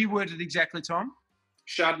 how did you word it exactly, Tom?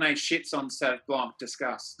 Chardonnay shits on Sauv Blanc,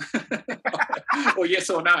 discuss. Or yes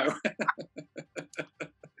or no.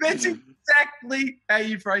 That's exactly how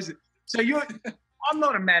you phrase it. So I'm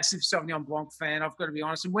not a massive Sauvignon Blanc fan, I've got to be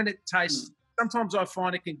honest. And when it tastes, sometimes I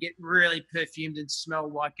find it can get really perfumed and smell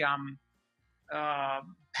like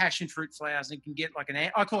passion fruit flowers, and can get like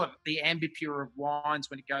I call it the ambipure of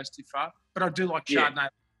wines when it goes too far. But I do like Chardonnay. Yeah.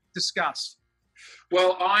 Discuss.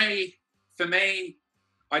 Well, for me,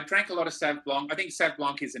 I drank a lot of Sauv Blanc. I think Sauv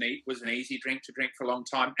Blanc was an easy drink to drink for a long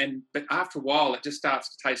time, but after a while, it just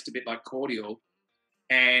starts to taste a bit like cordial.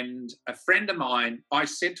 And a friend of mine, I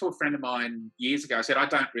said to a friend of mine years ago, I said, I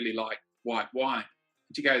don't really like white wine.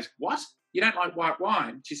 And she goes, what? You don't like white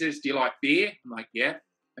wine? She says, do you like beer? I'm like, yeah.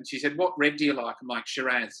 And she said, what red do you like? I'm like,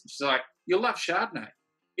 Shiraz. And she's like, you'll love Chardonnay.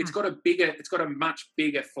 It's got a much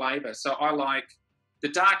bigger flavour. So I like, the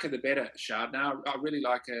darker the better, Chardonnay. I really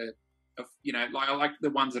like I like the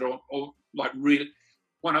ones that are all like really,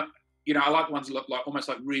 I like the ones that look like almost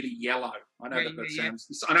like really yellow. I know that sounds.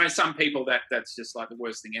 I know some people that's just like the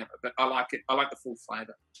worst thing ever, but I like it. I like the full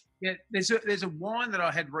flavour. Yeah, there's a wine that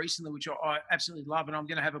I had recently which I absolutely love, and I'm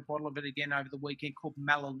going to have a bottle of it again over the weekend, called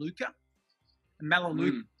Melaleuca. And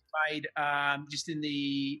Melaleuca is made just in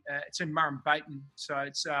it's in Murrumbateman, so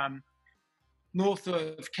it's north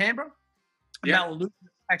of Canberra. Yep. Melaleuca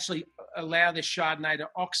actually allow their Chardonnay to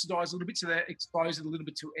oxidise a little bit, so they expose it a little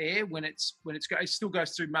bit to air when it still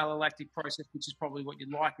goes through malolactic process, which is probably what you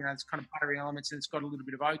like. It's kind of buttery elements, and it's got a little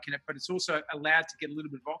bit of oak in it, but it's also allowed to get a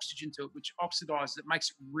little bit of oxygen to it, which oxidises it,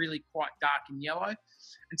 makes it really quite dark and yellow.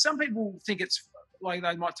 And some people think it's like,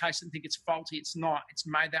 they might taste it and think it's faulty. It's not. It's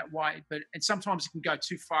made that way, and sometimes it can go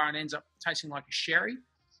too far and ends up tasting like a sherry.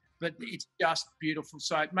 But it's just beautiful.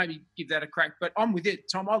 So maybe give that a crack. But I'm with it,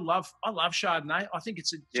 Tom. I love Chardonnay. I think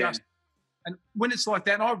it's and when it's like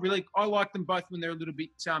that, and I like them both when they're a little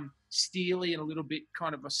bit steely and a little bit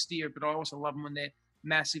kind of austere. But I also love them when they're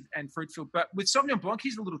massive and fruit filled. But with Sauvignon Blanc,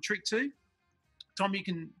 here's a little trick too. Tom, you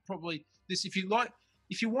can probably if you want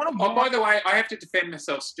to. Oh, by the way, I have to defend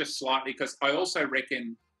myself just slightly, because I also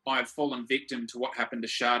reckon I've fallen victim to what happened to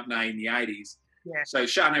Chardonnay in the 80s. Yeah. So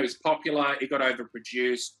Chardonnay was popular, it got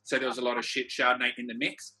overproduced, so there was a lot of shit Chardonnay in the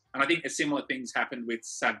mix. And I think a similar things happened with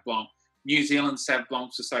Sauv Blanc. New Zealand Sauv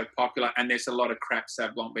Blancs are so popular, and there's a lot of crap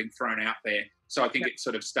Sauv Blanc being thrown out there. So I think it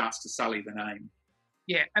sort of starts to sully the name.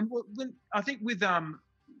 Yeah, and I think with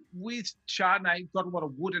Chardonnay, got a lot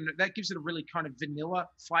of wood in it. That gives it a really kind of vanilla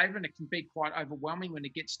flavour, and it can be quite overwhelming when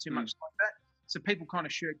it gets too much like that. So people kind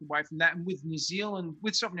of shirk away from that. And with New Zealand,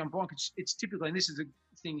 with Sauvignon Blanc, it's typically, and this is a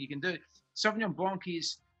thing you can do, Sauvignon Blanc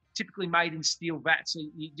is typically made in steel vats. So,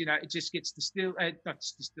 it just gets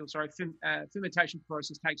fermentation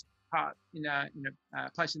process takes part in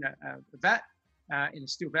place in a vat, in a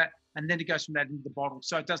steel vat, and then it goes from that into the bottle.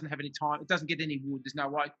 So it doesn't have any time. It doesn't get any wood. There's no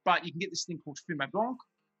way. But you can get this thing called Fumé Blanc,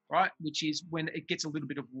 right, which is when it gets a little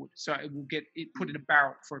bit of wood. So it will get it put in a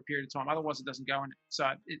barrel for a period of time. Otherwise, it doesn't go in it. So,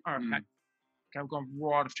 all right, okay, we've gone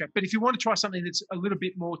right off track. But if you want to try something that's a little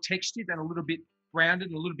bit more textured and a little bit rounded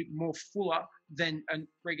and a little bit more fuller than a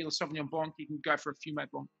regular Sauvignon Blanc, you can go for a Fumé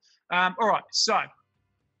Blanc. All right, so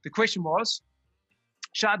the question was,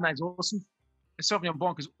 Chardonnay is awesome. A Sauvignon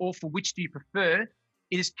Blanc is awful. Which do you prefer?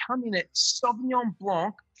 It is coming at Sauvignon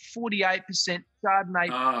Blanc, 48%, Chardonnay,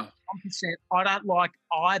 1%. I don't like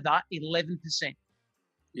either, 11%.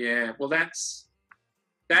 Yeah, well, that's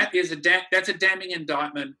a damning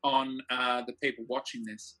indictment on the people watching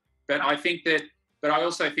this. But I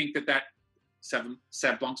also think that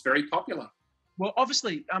Sauv Blanc's very popular. Well,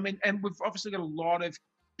 obviously, I mean, and we've obviously got a lot of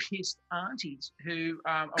pissed aunties who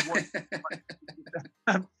are watching.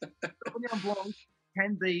 Sauvignon Blanc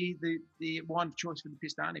can be the wine of choice for the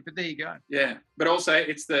pissed auntie, but there you go. Yeah, but also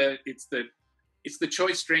it's the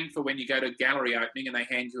choice drink for when you go to a gallery opening and they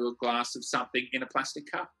hand you a glass of something in a plastic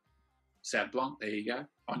cup. Sauv Blanc, there you go,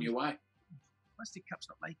 on your way. Plastic cup's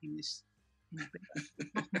not making this any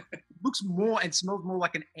better. looks more and smells more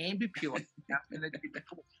like an amber pure.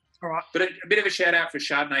 All right. But a bit of a shout out for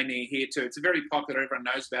Chardonnay near here too. It's very popular. Everyone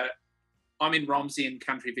knows about it. I'm in Romsey in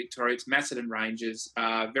country Victoria. It's Macedon Ranges,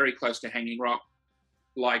 very close to Hanging Rock.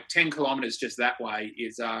 Like 10 kilometres just that way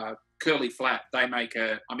is Curly Flat. They make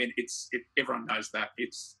everyone knows that.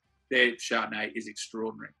 Their Chardonnay is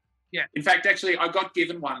extraordinary. Yeah. In fact, actually, I got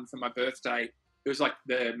given one for my birthday. It was like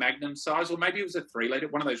the Magnum size, or maybe it was a 3-litre,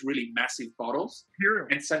 one of those really massive bottles. Imperial.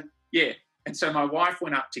 And so my wife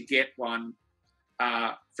went up to get one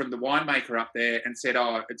from the winemaker up there and said,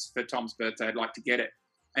 "Oh, it's for Tom's birthday. I'd like to get it."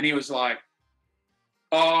 And he was like,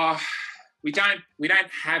 "Oh, we don't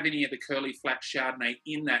have any of the Curly Flat Chardonnay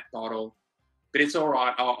in that bottle, but it's all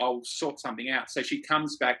right. I'll sort something out." So she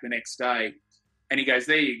comes back the next day, and he goes,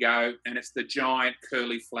 "There you go," and it's the giant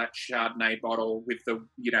Curly Flat Chardonnay bottle with the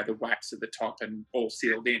wax at the top and all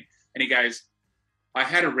sealed in. And he goes, "I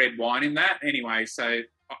had a red wine in that anyway, so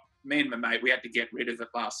me and my mate, we had to get rid of it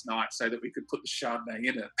last night so that we could put the Chardonnay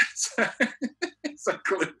in it." So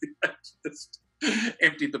clearly they just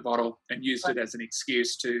emptied the bottle and used it as an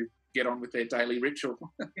excuse to get on with their daily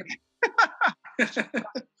ritual. If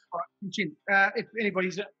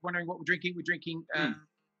anybody's wondering what we're drinking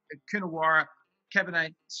Coonawarra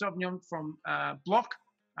Cabernet Sauvignon from Blok,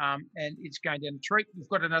 and it's going down the treat. We've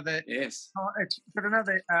got another. Yes. It's got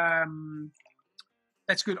another.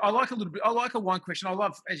 That's good. I like a wine question. I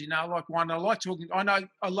love, as you know, I like wine. I like talking. I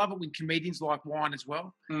love it when comedians like wine as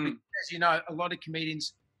well. As you know, a lot of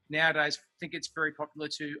comedians nowadays think it's very popular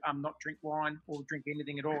to not drink wine or drink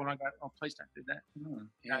anything at all. And I go, "Oh, please don't do that."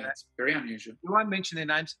 Yeah, that's very unusual. We won't mention their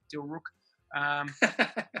names, Dilrook.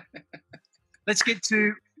 Let's get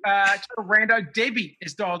to rando. Debbie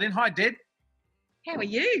is dialed in. Hi, Deb. How are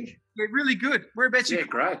you? Yeah, really good. Whereabouts you? Yeah,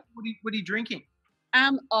 great. What are you drinking?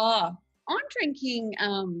 I'm drinking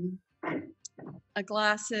a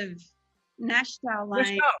glass of Nashdale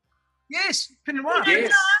Lane. Yes, Pinot Noir.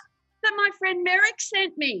 Yes. That my friend Merrick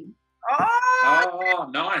sent me. Oh,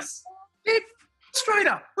 nice. Deb, straight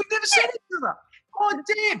up. We've never seen each other. Oh,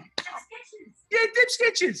 Deb. Sketches. Yeah, Deb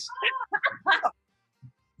Sketches.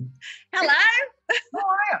 Hello. How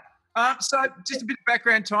are you? So just a bit of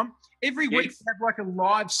background, Tom. Every week Yes. we have like a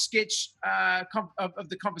live sketch of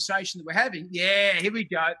the conversation that we're having. Yeah, here we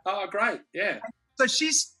go. Oh, great. Yeah. So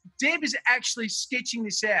Deb is actually sketching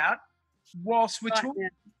this out whilst we're talking.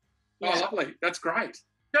 Oh, lovely. That's great.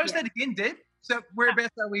 Show us that again, Deb. So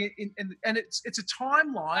whereabouts are we in and it's a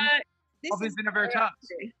timeline of Vino Veritas.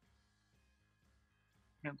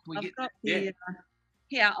 I've got the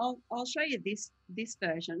here. I'll show you this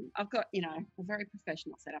version. I've got a very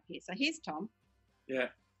professional setup here. So here's Tom. Yeah.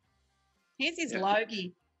 Here's his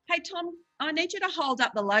logie. Hey Tom, I need you to hold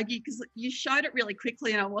up the logie because you showed it really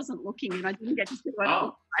quickly and I wasn't looking and I didn't get to see what it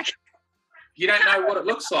looked like. You don't know what it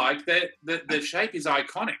looks like. The shape is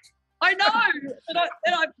iconic. I know, and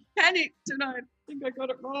I panicked and I think I got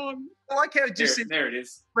it wrong. I like how it just said there it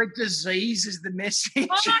is. red disease is the message.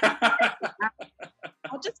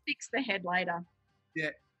 I'll just fix the head later. Yeah.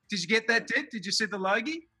 Did you get that, Deb? Did you see the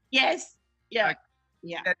logie? Yes. Yeah. Okay.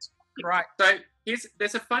 Yeah. That's great. So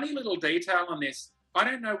there's a funny little detail on this. I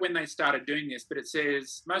don't know when they started doing this, but it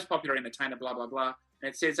says most popular entertainer, blah, blah, blah. And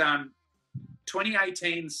it says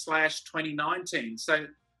 2018/2019. So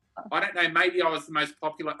I don't know, maybe I was the most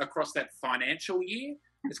popular across that financial year.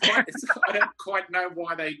 I don't quite know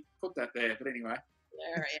why they put that there, but anyway.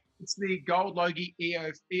 It's the gold logie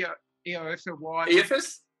EOFY.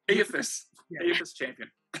 EOFIS champion.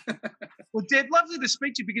 Well, Deb, lovely to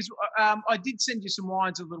speak to you because I did send you some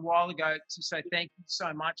wines a little while ago to say thank you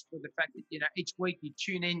so much for the fact that each week you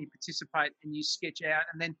tune in, you participate, and you sketch out,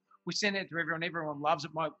 and then we send it to everyone. Everyone loves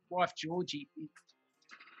it. My wife Georgie is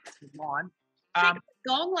mine. She got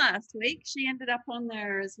gone last week. She ended up on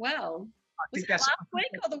there as well. Was it last week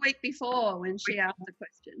or the week before when she asked the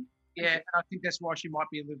question? Yeah, and I think that's why she might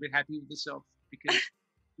be a little bit happy with herself because.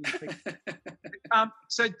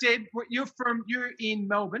 So Deb, you're in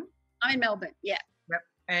Melbourne. I'm in Melbourne. Yeah. Yep.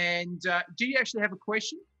 And do you actually have a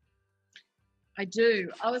question? I do.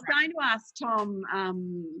 I was going to ask Tom.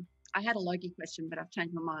 I had a Logie question, but I've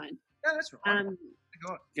changed my mind. No, that's right. You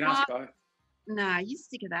can ask both. No, you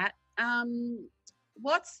stick of that.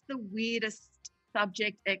 What's the weirdest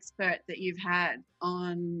subject expert that you've had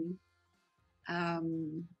on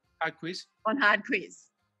Hard quiz? On Hard Quiz.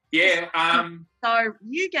 Yeah. So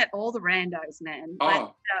you get all the randos, man.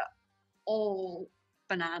 Oh. All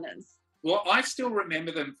bananas. Well, I still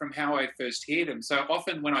remember them from how I first hear them. So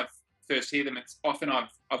often when I first hear them, it's often I've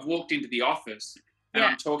walked into the office and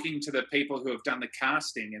I'm talking to the people who have done the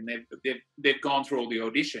casting and they've gone through all the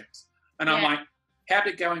auditions. And I'm like, how'd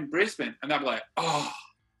it go in Brisbane? And they're like, oh,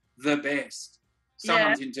 the best.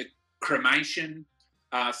 Someone's into cremation.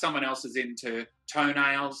 Someone else is into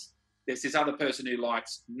toenails. There's this other person who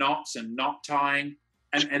likes knots and knot tying.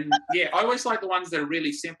 And yeah, I always like the ones that are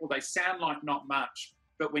really simple. They sound like not much,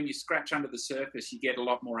 but when you scratch under the surface, you get a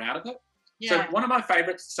lot more out of it. Yeah. So one of my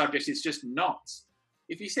favourite subjects is just knots.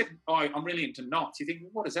 If you said, "Oh, I'm really into knots," you think,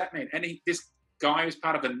 well, what does that mean? And this guy was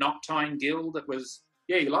part of a knot tying guild that was,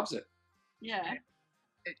 he loves it. Yeah.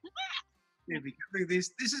 Look at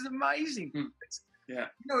this. This is amazing. Yeah.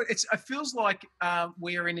 You know, it feels like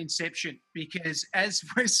we're in Inception, because as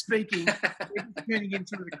we're speaking, it's turning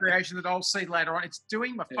into the creation that I'll see later on. It's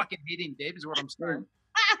doing my fucking head in, Deb, is what I'm saying.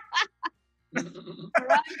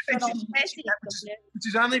 Which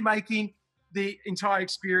is only making the entire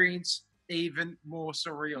experience even more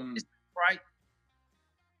surreal. It's great.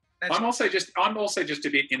 I'm also just a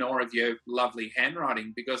bit in awe of your lovely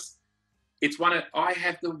handwriting, because I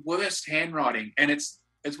have the worst handwriting, and it's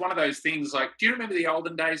one of those things like, do you remember the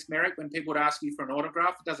olden days, Merrick, when people would ask you for an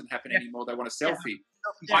autograph? It doesn't happen anymore. They want a selfie.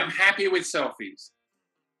 Yeah. I'm happy with selfies.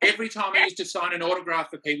 Every time I used to sign an autograph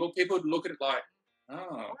for people would look at it like,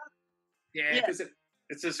 oh. Yeah. Because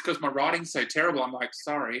it's just because my writing's so terrible. I'm like,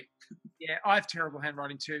 sorry. Yeah, I have terrible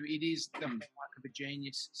handwriting too. It is the mark of a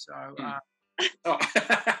genius. So...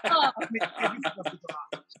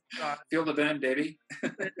 Feel the burn, Debbie.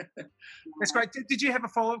 That's great. Did you have a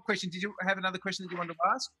follow-up question? Did you have another question that you wanted to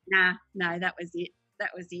ask? No, that was it.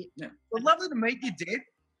 Yeah. Well, lovely to meet you, Deb.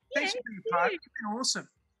 Thanks for being part. You've been awesome.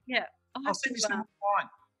 Yeah. I'll send you some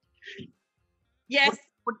wine. Yes.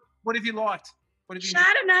 What have you liked?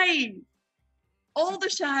 Chardonnay. All the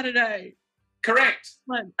Chardonnay. Correct.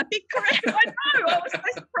 A bit correct. I know. I was so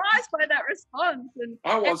surprised by that response. And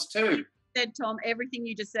I was too. Said, Tom, everything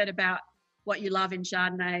you just said about what you love in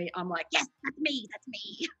Chardonnay, I'm like, yes, that's me.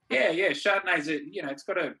 Yeah. Chardonnay's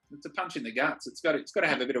it's a punch in the guts. It's got to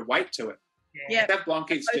have a bit of weight to it. Yeah. That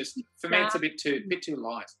Blanc is just, for me, it's a bit too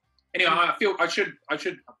light. Anyway, I feel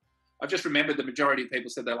I've just remembered the majority of people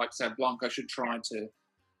said they like to say Blanc. I should try to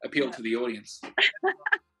appeal to the audience.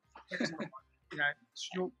 You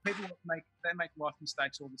know, people make life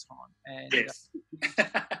mistakes all the time, and yes.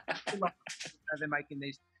 They're making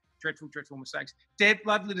these dreadful mistakes. Deb,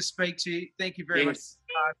 lovely to speak to you. Thank you very much.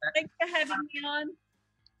 Thanks for having me on.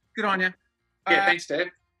 Good on you. Yeah, thanks, Deb.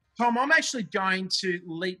 Tom, I'm actually going to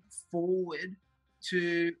leap forward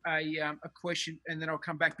to a question, and then I'll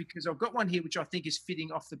come back, because I've got one here which I think is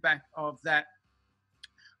fitting off the back of that,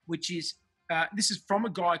 which is this is from a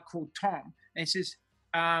guy called Tom, and he says,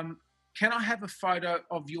 can I have a photo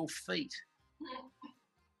of your feet?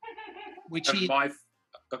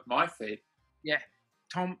 Of my feet? Yeah.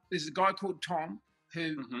 Tom, there's a guy called Tom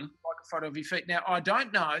who would like a photo of your feet. Now, I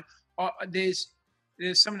don't know. There's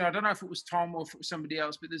someone, I don't know if it was Tom or if it was somebody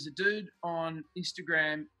else, but there's a dude on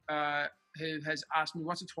Instagram who has asked me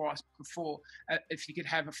once or twice before if he could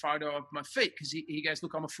have a photo of my feet, because he goes,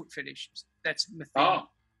 look, I'm a foot fetishist. That's my thing. I'm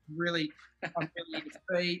really into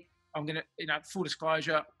feet. I'm going to, full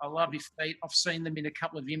disclosure, I love your feet. I've seen them in a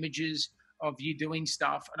couple of images of you doing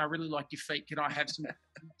stuff, and I really like your feet. Can I have send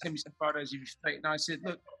me some photos of your feet? And I said,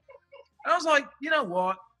 look, and I was like, you know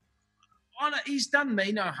what? He's done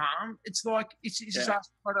me no harm. It's like, he's just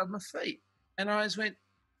asked for a photo of my feet. And I just went,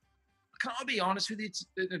 can I be honest with you?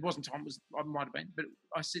 It wasn't Tom, I might have been, but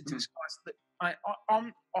I said to this guy,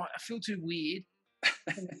 I feel too weird.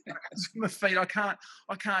 My feet, I can't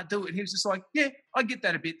do it. And he was just like, yeah, I get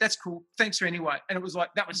that a bit. That's cool. Thanks for anyway. And it was like,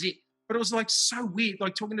 that was it. But it was like so weird,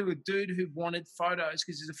 like talking to a dude who wanted photos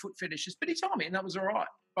because he's a foot fetishist. But he told me, and that was all right.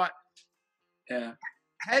 But yeah,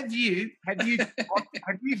 have you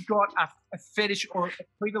got a fetish or a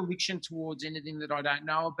predilection towards anything that I don't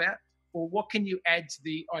know about, or what can you add to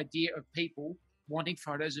the idea of people wanting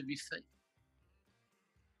photos of your feet?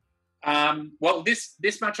 Well,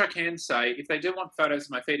 this much I can say. If they do want photos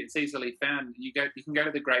of my feet, it's easily found. You can go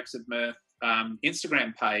to the Grapes of Mirth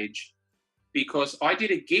Instagram page, because I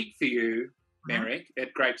did a gig for you, Merrick,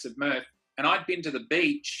 at Grapes of Mirth, and I'd been to the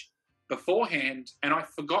beach beforehand, and I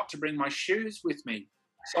forgot to bring my shoes with me.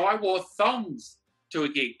 So I wore thongs to a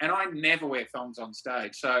gig, and I never wear thongs on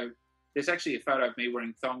stage. So there's actually a photo of me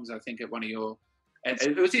wearing thongs, I think, at one of your... And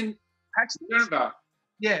it was in Paxton's.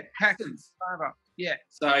 Yeah, Paxton's. Yeah.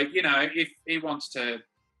 So, if he wants to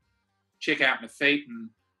check out my feet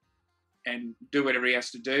and do whatever he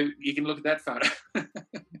has to do, you can look at that photo.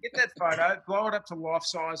 Get that photo, blow it up to life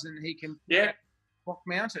size, and he can block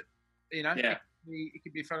mount it. Yeah. It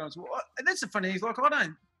could be a photo as well. And that's the funny thing, like,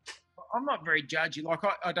 I'm not very judgy. Like,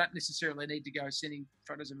 I don't necessarily need to go sending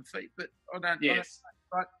photos of my feet, but I don't. Yes.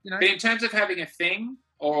 But in terms of having a thing,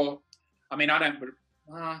 or, I mean, I don't.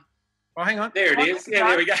 Oh, hang on. There it is. Yeah,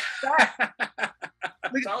 there we go.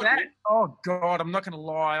 Look at that. Oh, God, I'm not going to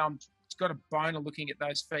lie. I'm got a boner looking at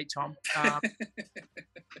those feet, Tom.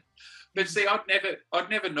 But see, I'd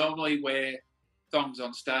never normally wear thongs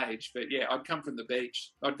on stage, but yeah, I'd come from the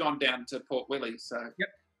beach. I'd gone down to Port Willie, so yep.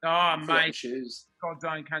 Oh, mate, shoes. God's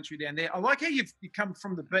own country down there. I like how you come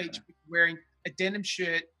from the beach wearing a denim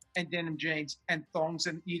shirt and denim jeans and thongs,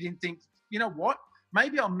 and you didn't think, you know what?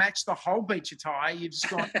 Maybe I'll match the whole beach attire. You've just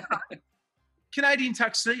gone Canadian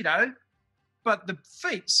tuxedo, but the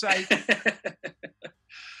feet say.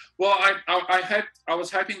 Well, I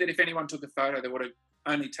was hoping that if anyone took a photo, they would have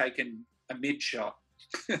only taken a mid shot.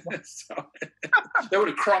 So they would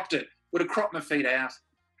have cropped it. Would have cropped my feet out.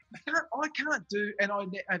 I can't do, and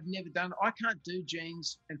I've never done. I can't do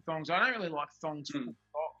jeans and thongs. I don't really like thongs.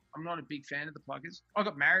 I'm not a big fan of the pluggers. I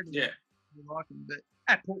got married. And I like them, but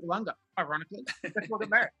at Port Wollonga, ironically, that's why I got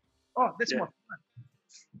married. Oh, that's my phone.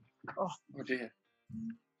 Oh dear.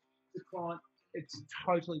 The client, it's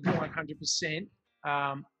totally 100%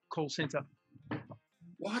 call centre.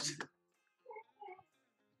 What?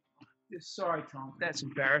 Sorry, Tom. That's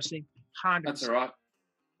embarrassing. 100%. That's all right.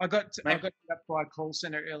 I got up by a call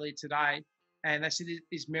centre earlier today, and they said,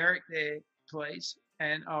 "Is Merrick there, please?"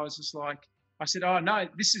 And I was just like, I said, "Oh no,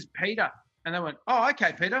 this is Peter." And they went, "Oh,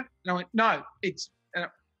 okay, Peter." And I went, "No, it's I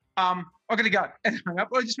got to go," and I hung up.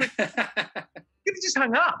 I just went, "You just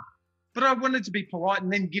hung up," but I wanted to be polite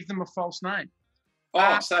and then give them a false name.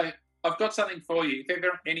 So I've got something for you. If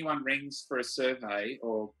ever anyone rings for a survey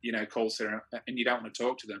or call center and you don't want to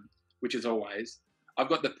talk to them, which is always, I've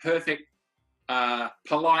got the perfect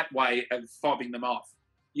polite way of fobbing them off.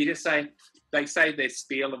 You just say, they say their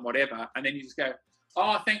spiel and whatever, and then you just go,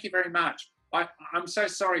 "Oh, thank you very much. I'm so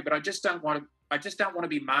sorry, but I just don't want to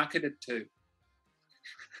be marketed to.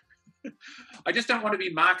 I just don't want to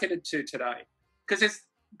be marketed to today," because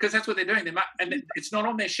that's what they're doing. And it's not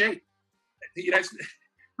on their sheet.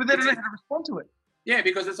 But they don't know how to respond to it. Yeah,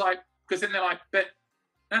 because then they're like, "But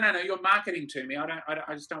no, you're marketing to me.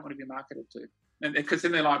 I just don't want to be marketed to." And because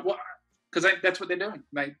then they're like, "What?" Because that's what they're doing.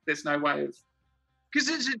 There's no way of. Because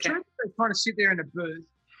it's a true. They kind of sit there in a booth.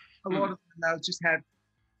 A lot of them, they'll just have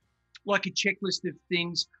like a checklist of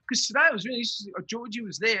things. Because today it was really interesting. Georgie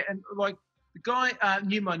was there, and like the guy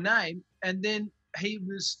knew my name, and then he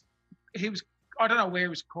was. I don't know where he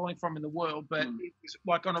was calling from in the world, but it was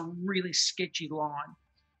like on a really sketchy line.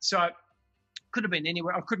 So could have been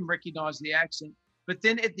anywhere. I couldn't recognise the accent. But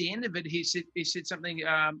then at the end of it, he said something.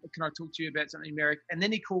 Can I talk to you about something, Merrick? And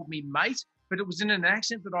then he called me mate, but it was in an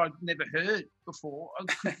accent that I'd never heard before. I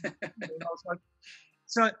was like,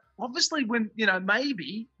 so obviously when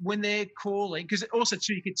maybe when they're calling, because also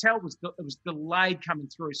too you could tell it was delayed coming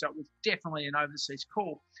through, so it was definitely an overseas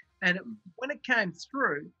call. And when it came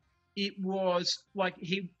through, it was like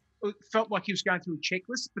he felt like he was going through a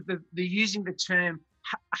checklist, but the using the term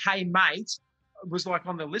 "hey mate" was like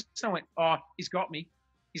on the list. So I went, "Oh, he's got me.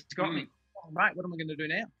 He's got me, oh, mate. What am I going to do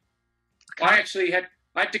now?" I actually had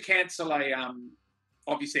to cancel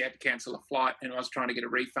obviously I had to cancel a flight, and I was trying to get a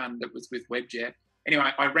refund that was with Webjet.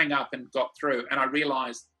 Anyway, I rang up and got through, and I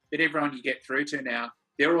realised that everyone you get through to now,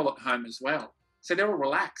 they're all at home as well, so they're all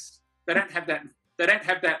relaxed. They don't have that. They don't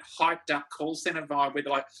have that hyped up call centre vibe where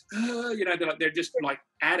they're like, they're just like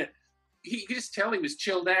at it. You could just tell he was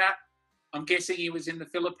chilled out. I'm guessing he was in the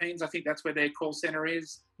Philippines. I think that's where their call centre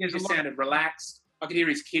is. He just sounded relaxed. I could hear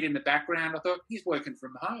his kid in the background. I thought, he's working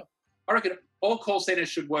from home. I reckon all call centres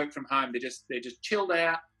should work from home. They're just chilled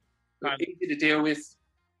out, easy to deal with.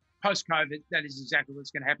 Post-COVID, that is exactly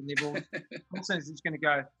what's going to happen. They're all call centres is going to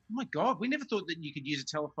go, "Oh my God, we never thought that you could use a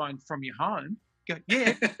telephone from your home." Go,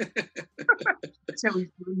 yeah. That's how we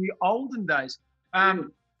do in the olden days.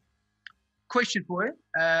 Question for you.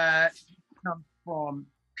 Come from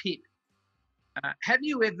Pip. Have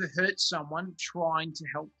you ever hurt someone trying to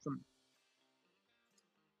help them?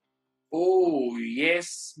 Oh,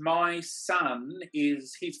 yes. My son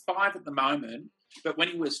he's 5 at the moment, but when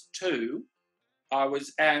he was 2, I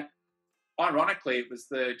was ironically, it was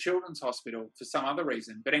the Children's Hospital for some other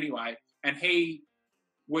reason. But anyway, and he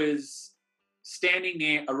was standing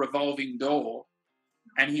near a revolving door,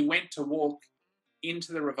 and he went to walk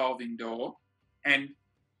into the revolving door. And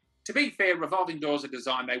to be fair, revolving doors are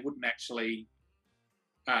designed, they wouldn't actually,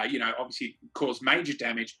 obviously cause major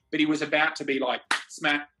damage, but he was about to be like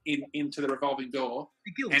smacked into the revolving door.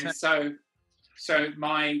 And so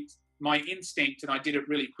my instinct, and I did it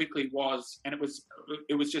really quickly, and it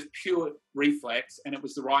was just pure reflex, and it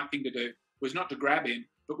was the right thing to do, was not to grab him,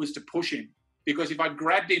 but was to push him. Because if I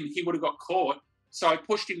grabbed him, he would have got caught. So I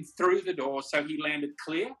pushed him through the door so he landed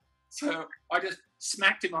clear. So I just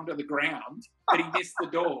smacked him onto the ground, but he missed the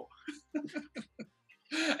door.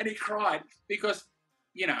 And he cried because,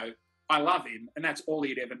 you know, I love him, and that's all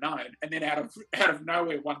he'd ever known. And then out of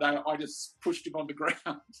nowhere one day, I just pushed him on the ground.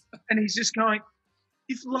 And he's just going,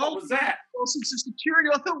 if what was that? License to security,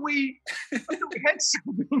 I thought we had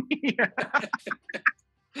something here.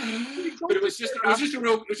 But it was just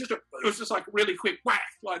like really quick whack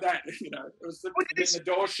like that, you know. It was the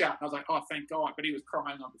door shut, and I was like, oh, thank God. But he was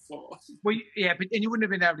crying on the floor. Well, yeah, and you wouldn't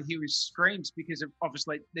have been able to hear his screams because of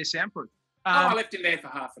obviously they're soundproof. I left him there for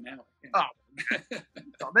half an hour. Yeah.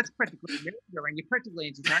 Oh, that's practically and you're practically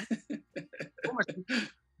entertained. Almost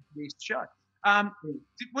this show.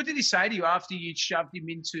 What did he say to you after you shoved him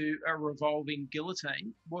into a revolving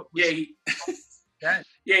guillotine? What was he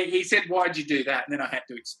said, why'd you do that? And then I had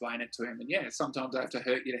to explain it to him. And yeah, sometimes I have to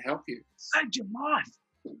hurt you to help you. Saved your life.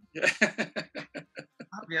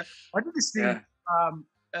 Yeah. I did this thing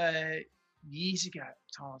years ago.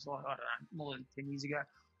 Times like, I don't know, more than 10 years ago.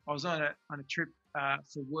 I was on a trip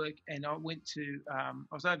for work, and I went to I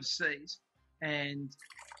was overseas, and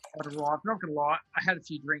I'd arrived. Not going to lie, I had a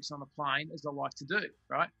few drinks on the plane, as I like to do,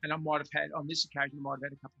 right? And I might have had, on this occasion, I might have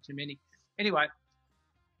had a couple too many. Anyway,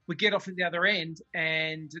 we get off at the other end,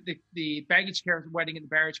 and the baggage carousel, waiting at the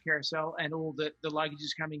baggage carousel, and all the luggage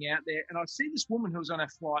is coming out there. And I see this woman who was on our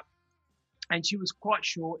flight, and she was quite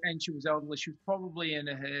short, and she was elderly. She was probably in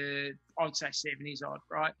her, I'd say 70s odd,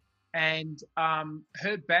 right? And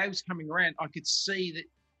her bag was coming around. I could see that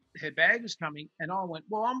her bag was coming, and I went,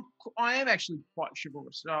 well, I am actually quite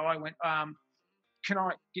chivalrous. So I went, can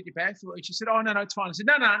I get your bag for you? And she said, oh, no, it's fine. I said,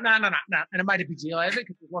 no. And I made a big deal out of it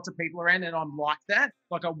because there's lots of people around, and I'm like that.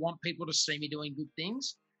 Like, I want people to see me doing good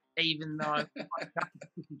things, even though I'm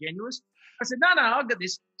disingenuous. I said, no, I'll get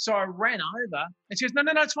this. So I ran over, and she goes, no,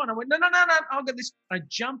 it's fine. I went, no, I'll get this. I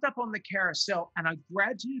jumped up on the carousel, and I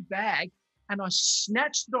grabbed her bag, and I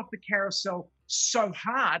snatched it off the carousel so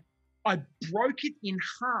hard, I broke it in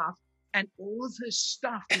half, and all of her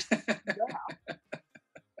stuff just flew out.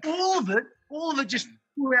 All of it just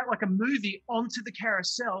flew out like a movie onto the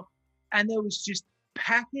carousel, and there was just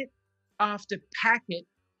packet after packet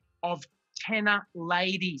of tenor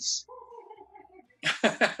ladies.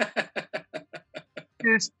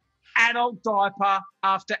 Just adult diaper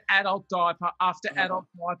after adult diaper after adult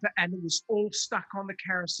diaper, and it was all stuck on the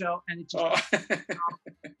carousel, and it just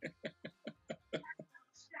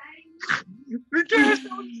the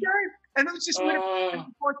carousel was shame. And it was just like a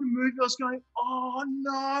movie. I was going, oh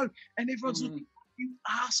no, and everyone's looking, you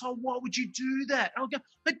asshole, why would you do that? And I go,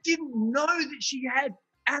 I didn't know that she had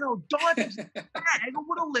adult diapers in the bag. I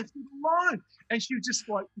would have left it alone. And she was just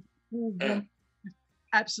like,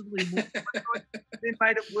 absolutely mortified. Then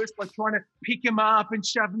made it worse by trying to pick him up and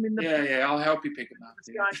shove him in the bag. I'll help you pick him up.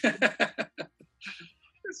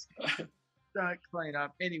 Don't clean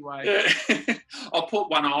up. Anyway. I'll put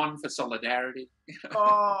one on for solidarity.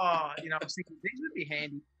 I was thinking these would be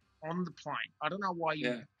handy on the plane. I don't know why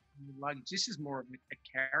you luggage. This is more of a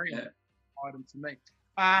carry-on item to me.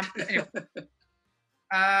 Anyway,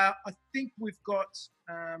 I think we've got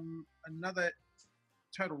another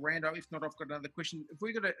total rando. If not, I've got another question. Have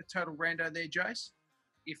we got a total rando there, Jace?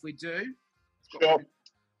 If we do. Sure.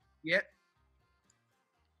 Yep.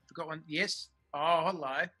 I've got one. Yes. Oh,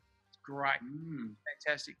 hello. Great.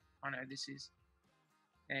 Fantastic. I know who this is.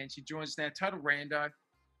 And she joins us now. Total rando.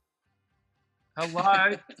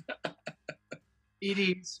 Hello. It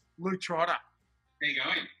is Luke Trotter. How you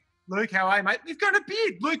going? Luke, how are you, mate? You've got a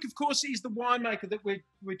beard. Luke, of course, is the winemaker that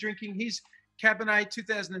we're drinking. His Cabernet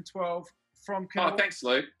 2012 from Coonawarra. Oh, thanks,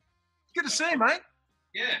 Luke. Good to see you, mate.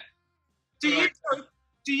 Yeah.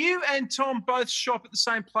 Do you and Tom both shop at the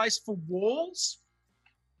same place for walls?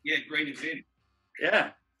 Yeah, Green is in.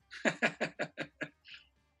 Yeah.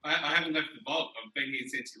 I haven't left the vault. I've been here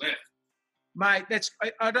since you left. Mate,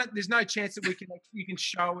 there's no chance that you can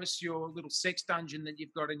show us your little sex dungeon that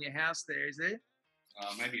you've got in your house there, is there?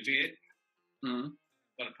 Maybe a bit. A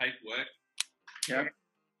lot of paperwork. Yeah.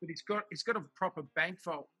 But it's got a proper bank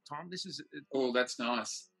vault, Tom. This is oh, that's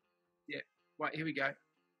nice. Yeah. Wait, here we go.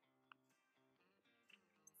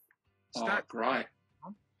 Start. Oh,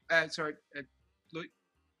 great. Sorry, Luke.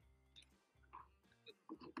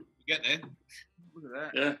 You get there. Look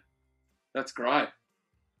at that. Yeah. That's great.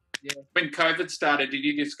 Yeah. When COVID started, did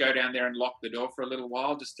you just go down there and lock the door for a little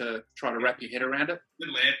while just to try to wrap your head around it?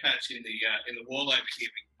 Little air patch in the wall over here.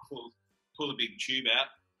 We can pull a big tube out.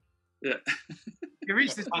 Yeah.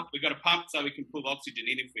 We got a pump so we can pull oxygen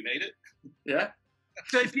in if we need it. Yeah.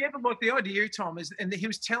 So if you ever look, the idea, Tom, is, and he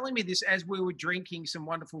was telling me this as we were drinking some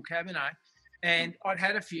wonderful Cabernet, and I'd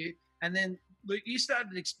had a few, and then Luke, you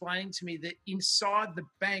started explaining to me that inside the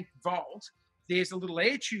bank vault, there's a little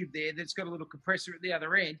air tube there that's got a little compressor at the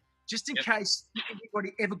other end, just in case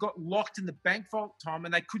anybody ever got locked in the bank vault, Tom,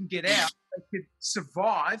 and they couldn't get out, they could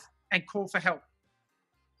survive and call for help.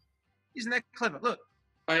 Isn't that clever? Look.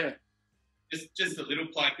 Oh, yeah. Just a little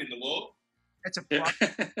plug in the wall. That's a plug.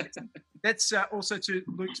 That's also to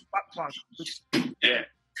Luke's butt plug. Yeah.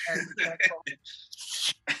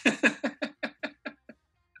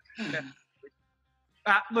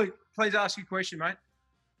 Luke, please ask your question, mate.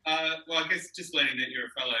 Well, I guess just learning that you're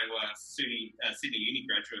a fellow Sydney Uni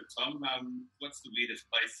graduate, Tom. What's the weirdest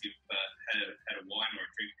place you've had a wine or a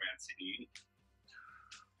drink around Sydney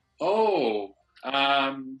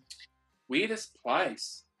Uni? Weirdest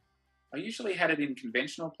place. I usually had it in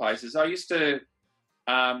conventional places. I used to.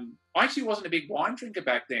 I actually wasn't a big wine drinker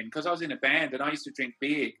back then because I was in a band and I used to drink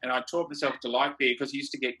beer and I taught myself to like beer because I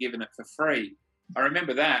used to get given it for free. I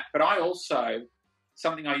remember that. But I also,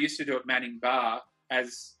 something I used to do at Manning Bar,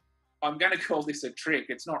 as I'm going to call this a trick.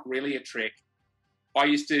 It's not really a trick. I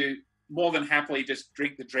used to more than happily just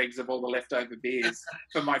drink the dregs of all the leftover beers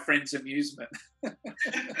for my friends' amusement. Because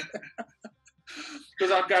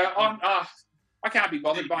I'd go, I can't be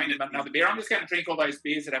bothered buying them another beer. I'm just going to drink all those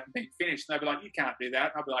beers that haven't been finished. And they'll be like, you can't do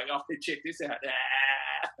that. And I'll be like, check this out.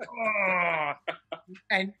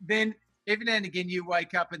 And then every now and again you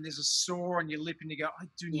wake up and there's a sore on your lip and you go, I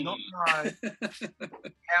do not know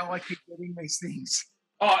how I keep getting these things.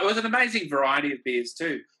 Oh, it was an amazing variety of beers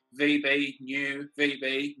too. VB, new,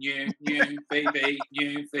 VB, new, VB,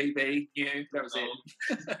 new, VB, new. That was it.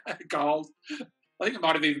 Gold. I think it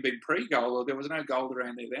might have even been pre-gold, or there was no gold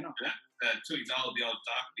around there then. Tooheys Old, the old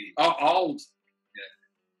dark beer. Oh, old.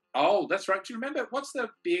 Yeah. Old, that's right. Do you remember, what's the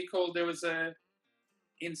beer called? There was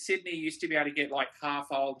in Sydney, you used to be able to get like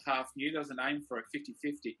half old, half new. There was a name for it,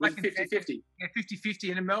 50-50. Was it 50-50? Yeah, 50-50.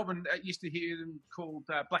 And in Melbourne, I used to hear them called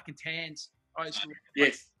Black and Tans. I used to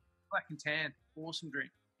yes. Black and Tan. Awesome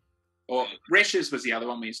drink. Or Resch's was the other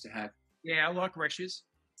one we used to have. Yeah, I like Resch's.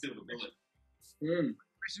 Silver Bullet.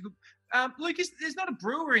 Lucas, there's not a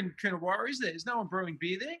brewer in Coonawarra, is there? There's no one brewing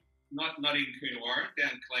beer there? Not in Coonawarra,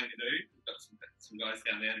 down Kalangadoo. We've got some guys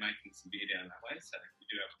down there making some beer down that way, so we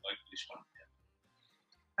do have a localish one. Yeah.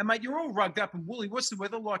 And mate, you're all rugged up and woolly. What's the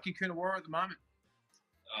weather like in Coonawarra at the moment?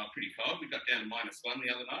 Pretty cold. We got down to -1 the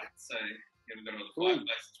other night, so yeah, we've got all the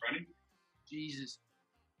fireplaces running. Jesus.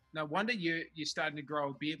 No wonder you're starting to grow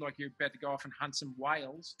a beard like you're about to go off and hunt some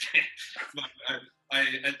whales.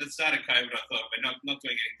 At the start of COVID, I thought we're not doing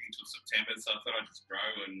anything until September, so I thought I'd just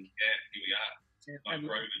grow, and yeah, here we are.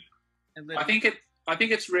 I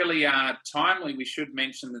think it's really timely. We should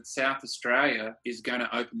mention that South Australia is going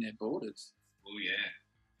to open their borders. Oh yeah.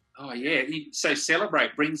 Oh yeah. So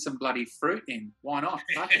celebrate. Bring some bloody fruit in. Why not?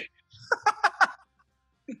 Fuck it.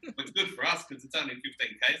 It's good for us because it's only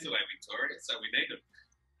 15 k's away, Victoria, so we need it.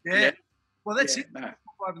 Yeah. Well, that's it. No.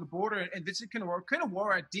 Over the border and visit Coonawarra.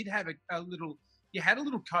 Coonawarra did have a little. You had a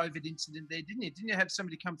little COVID incident there, didn't you? Didn't you have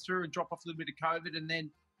somebody come through and drop off a little bit of COVID, and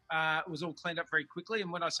then it was all cleaned up very quickly?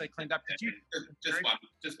 And when I say cleaned up, did you? Just one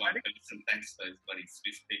person. Thanks to those bloody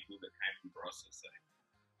Swiss people that came from Barossa. So.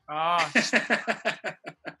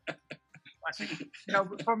 Classic. You know,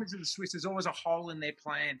 the problem is with the Swiss, there's always a hole in their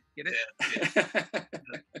plan. Get it? Yeah.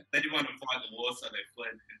 They didn't want to fight the war, so they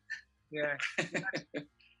fled. Yeah.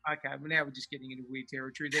 Okay, well, now we're just getting into weird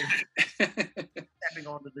territory there. Tapping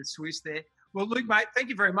onto the Swiss there. Well, Luke, mate, thank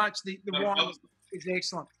you very much. The wine is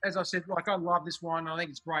excellent. As I said, I love this wine. I think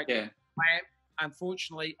it's great. Yeah.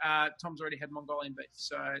 Unfortunately, Tom's already had Mongolian beef,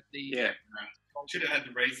 so should have had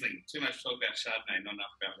the Riesling. Too much talk about Chardonnay, not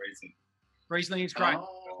enough about Riesling. Riesling is great.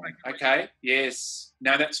 Oh, okay. Yes.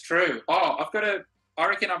 No, that's true. I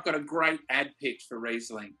reckon I've got a great ad pitch for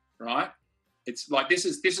Riesling, right? It's like this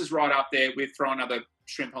is right up there with throwing another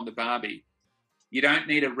shrimp on the barbie. You don't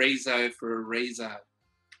need a Riso for a Riso.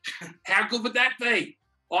 How good would that be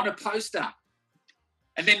on a poster?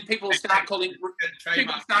 And then people start calling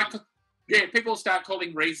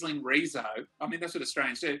Riesling Riso. I mean, that's what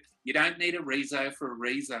Australians do. You don't need a Riso for a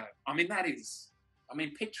Riso. I mean,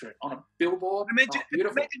 picture it on a billboard.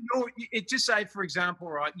 Beautiful. Just say, for example,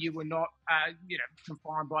 right, you were not,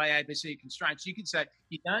 confined by ABC constraints. You could say,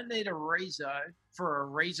 you don't need a Riso for a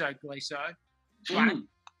Riso, Gleeson. Look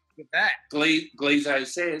at that. Gleeson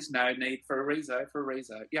says, no need for a Riso for a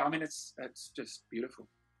Riso. Yeah, I mean, it's just beautiful.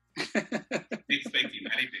 Expecting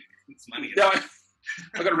anything. It's money. No,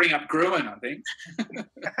 I've got to ring up Gruen, I think.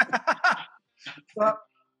 Well,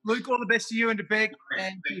 Luke, all the best to you and to Beck.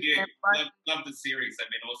 Thank you. Love the series. They've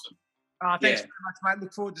been awesome. Thanks very much, mate.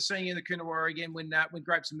 Look forward to seeing you in the Coonawarra again when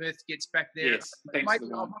Grapes and Mirth gets back there. Yes, thanks. Mate,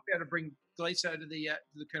 I might be able to bring Gleeson to the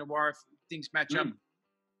Coonawarra if things match up.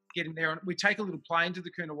 Get him there. We take a little plane to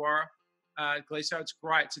the Coonawarra, Gleeson. It's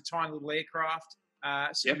great. It's a tiny little aircraft.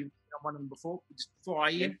 So you've on one of them before. Just fly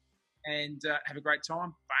in and have a great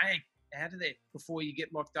time. Bang, out of there before you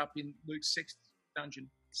get locked up in Luke's sixth dungeon.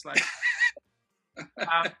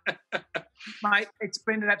 Mate, it's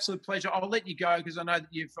been an absolute pleasure. I'll let you go because I know that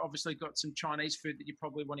you've obviously got some Chinese food that you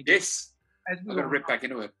probably want to get. Yes, I've got to rip back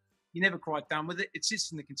into it. You're never quite done with it. It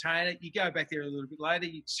sits in the container. You go back there a little bit later.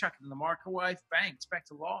 You chuck it in the microwave. Bang, it's back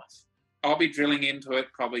to life. I'll be drilling into it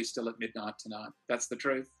probably still at midnight tonight. That's the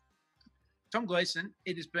truth. Tom Gleeson,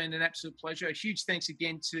 it has been an absolute pleasure. A huge thanks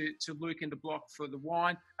again to Luke and to Blok for the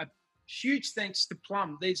wine. A huge thanks to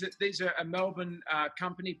Plum. These are a Melbourne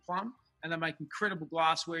company, Plum, and they make incredible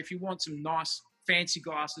glassware. If you want some nice fancy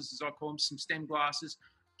glasses, as I call them, some stem glasses,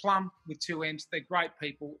 Plum with 2 M's. They're great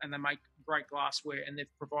people and they make great glassware, and they've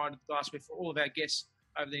provided glassware for all of our guests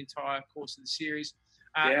over the entire course of the series.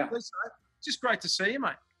 Listen, just great to see you,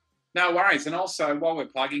 mate. No worries. And also, while we're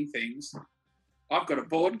plugging things, I've got a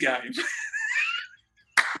board game.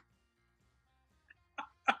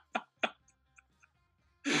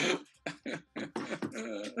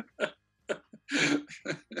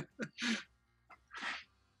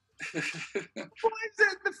 Why is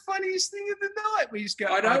that the funniest thing of the night? We just go,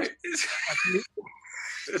 I know.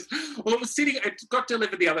 Well, it got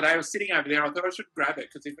delivered the other day. I was sitting over there. I thought I should grab it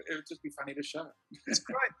because it would just be funny to show. It's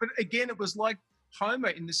great. But again, it was like Homer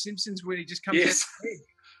in The Simpsons when he just comes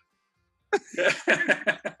out.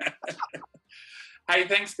 Hey,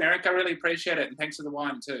 thanks, Merrick. I really appreciate it. And thanks for the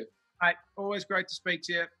wine too. Hey, always great to speak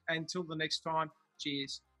to you. Until the next time,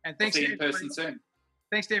 cheers. And thanks see you in person soon.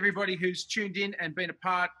 Thanks to everybody who's tuned in and been a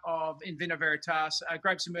part of Vino Veritas.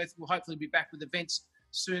 Grapes and Mirth will hopefully be back with events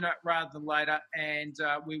sooner rather than later, and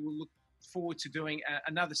we will look forward to doing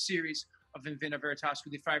another series of Vino Veritas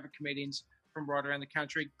with your favourite comedians from right around the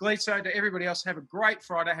country. Gleeson, to everybody else, have a great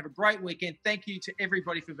Friday, have a great weekend. Thank you to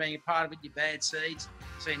everybody for being a part of it, you bad seeds.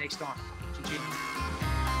 See you next time. Cheers.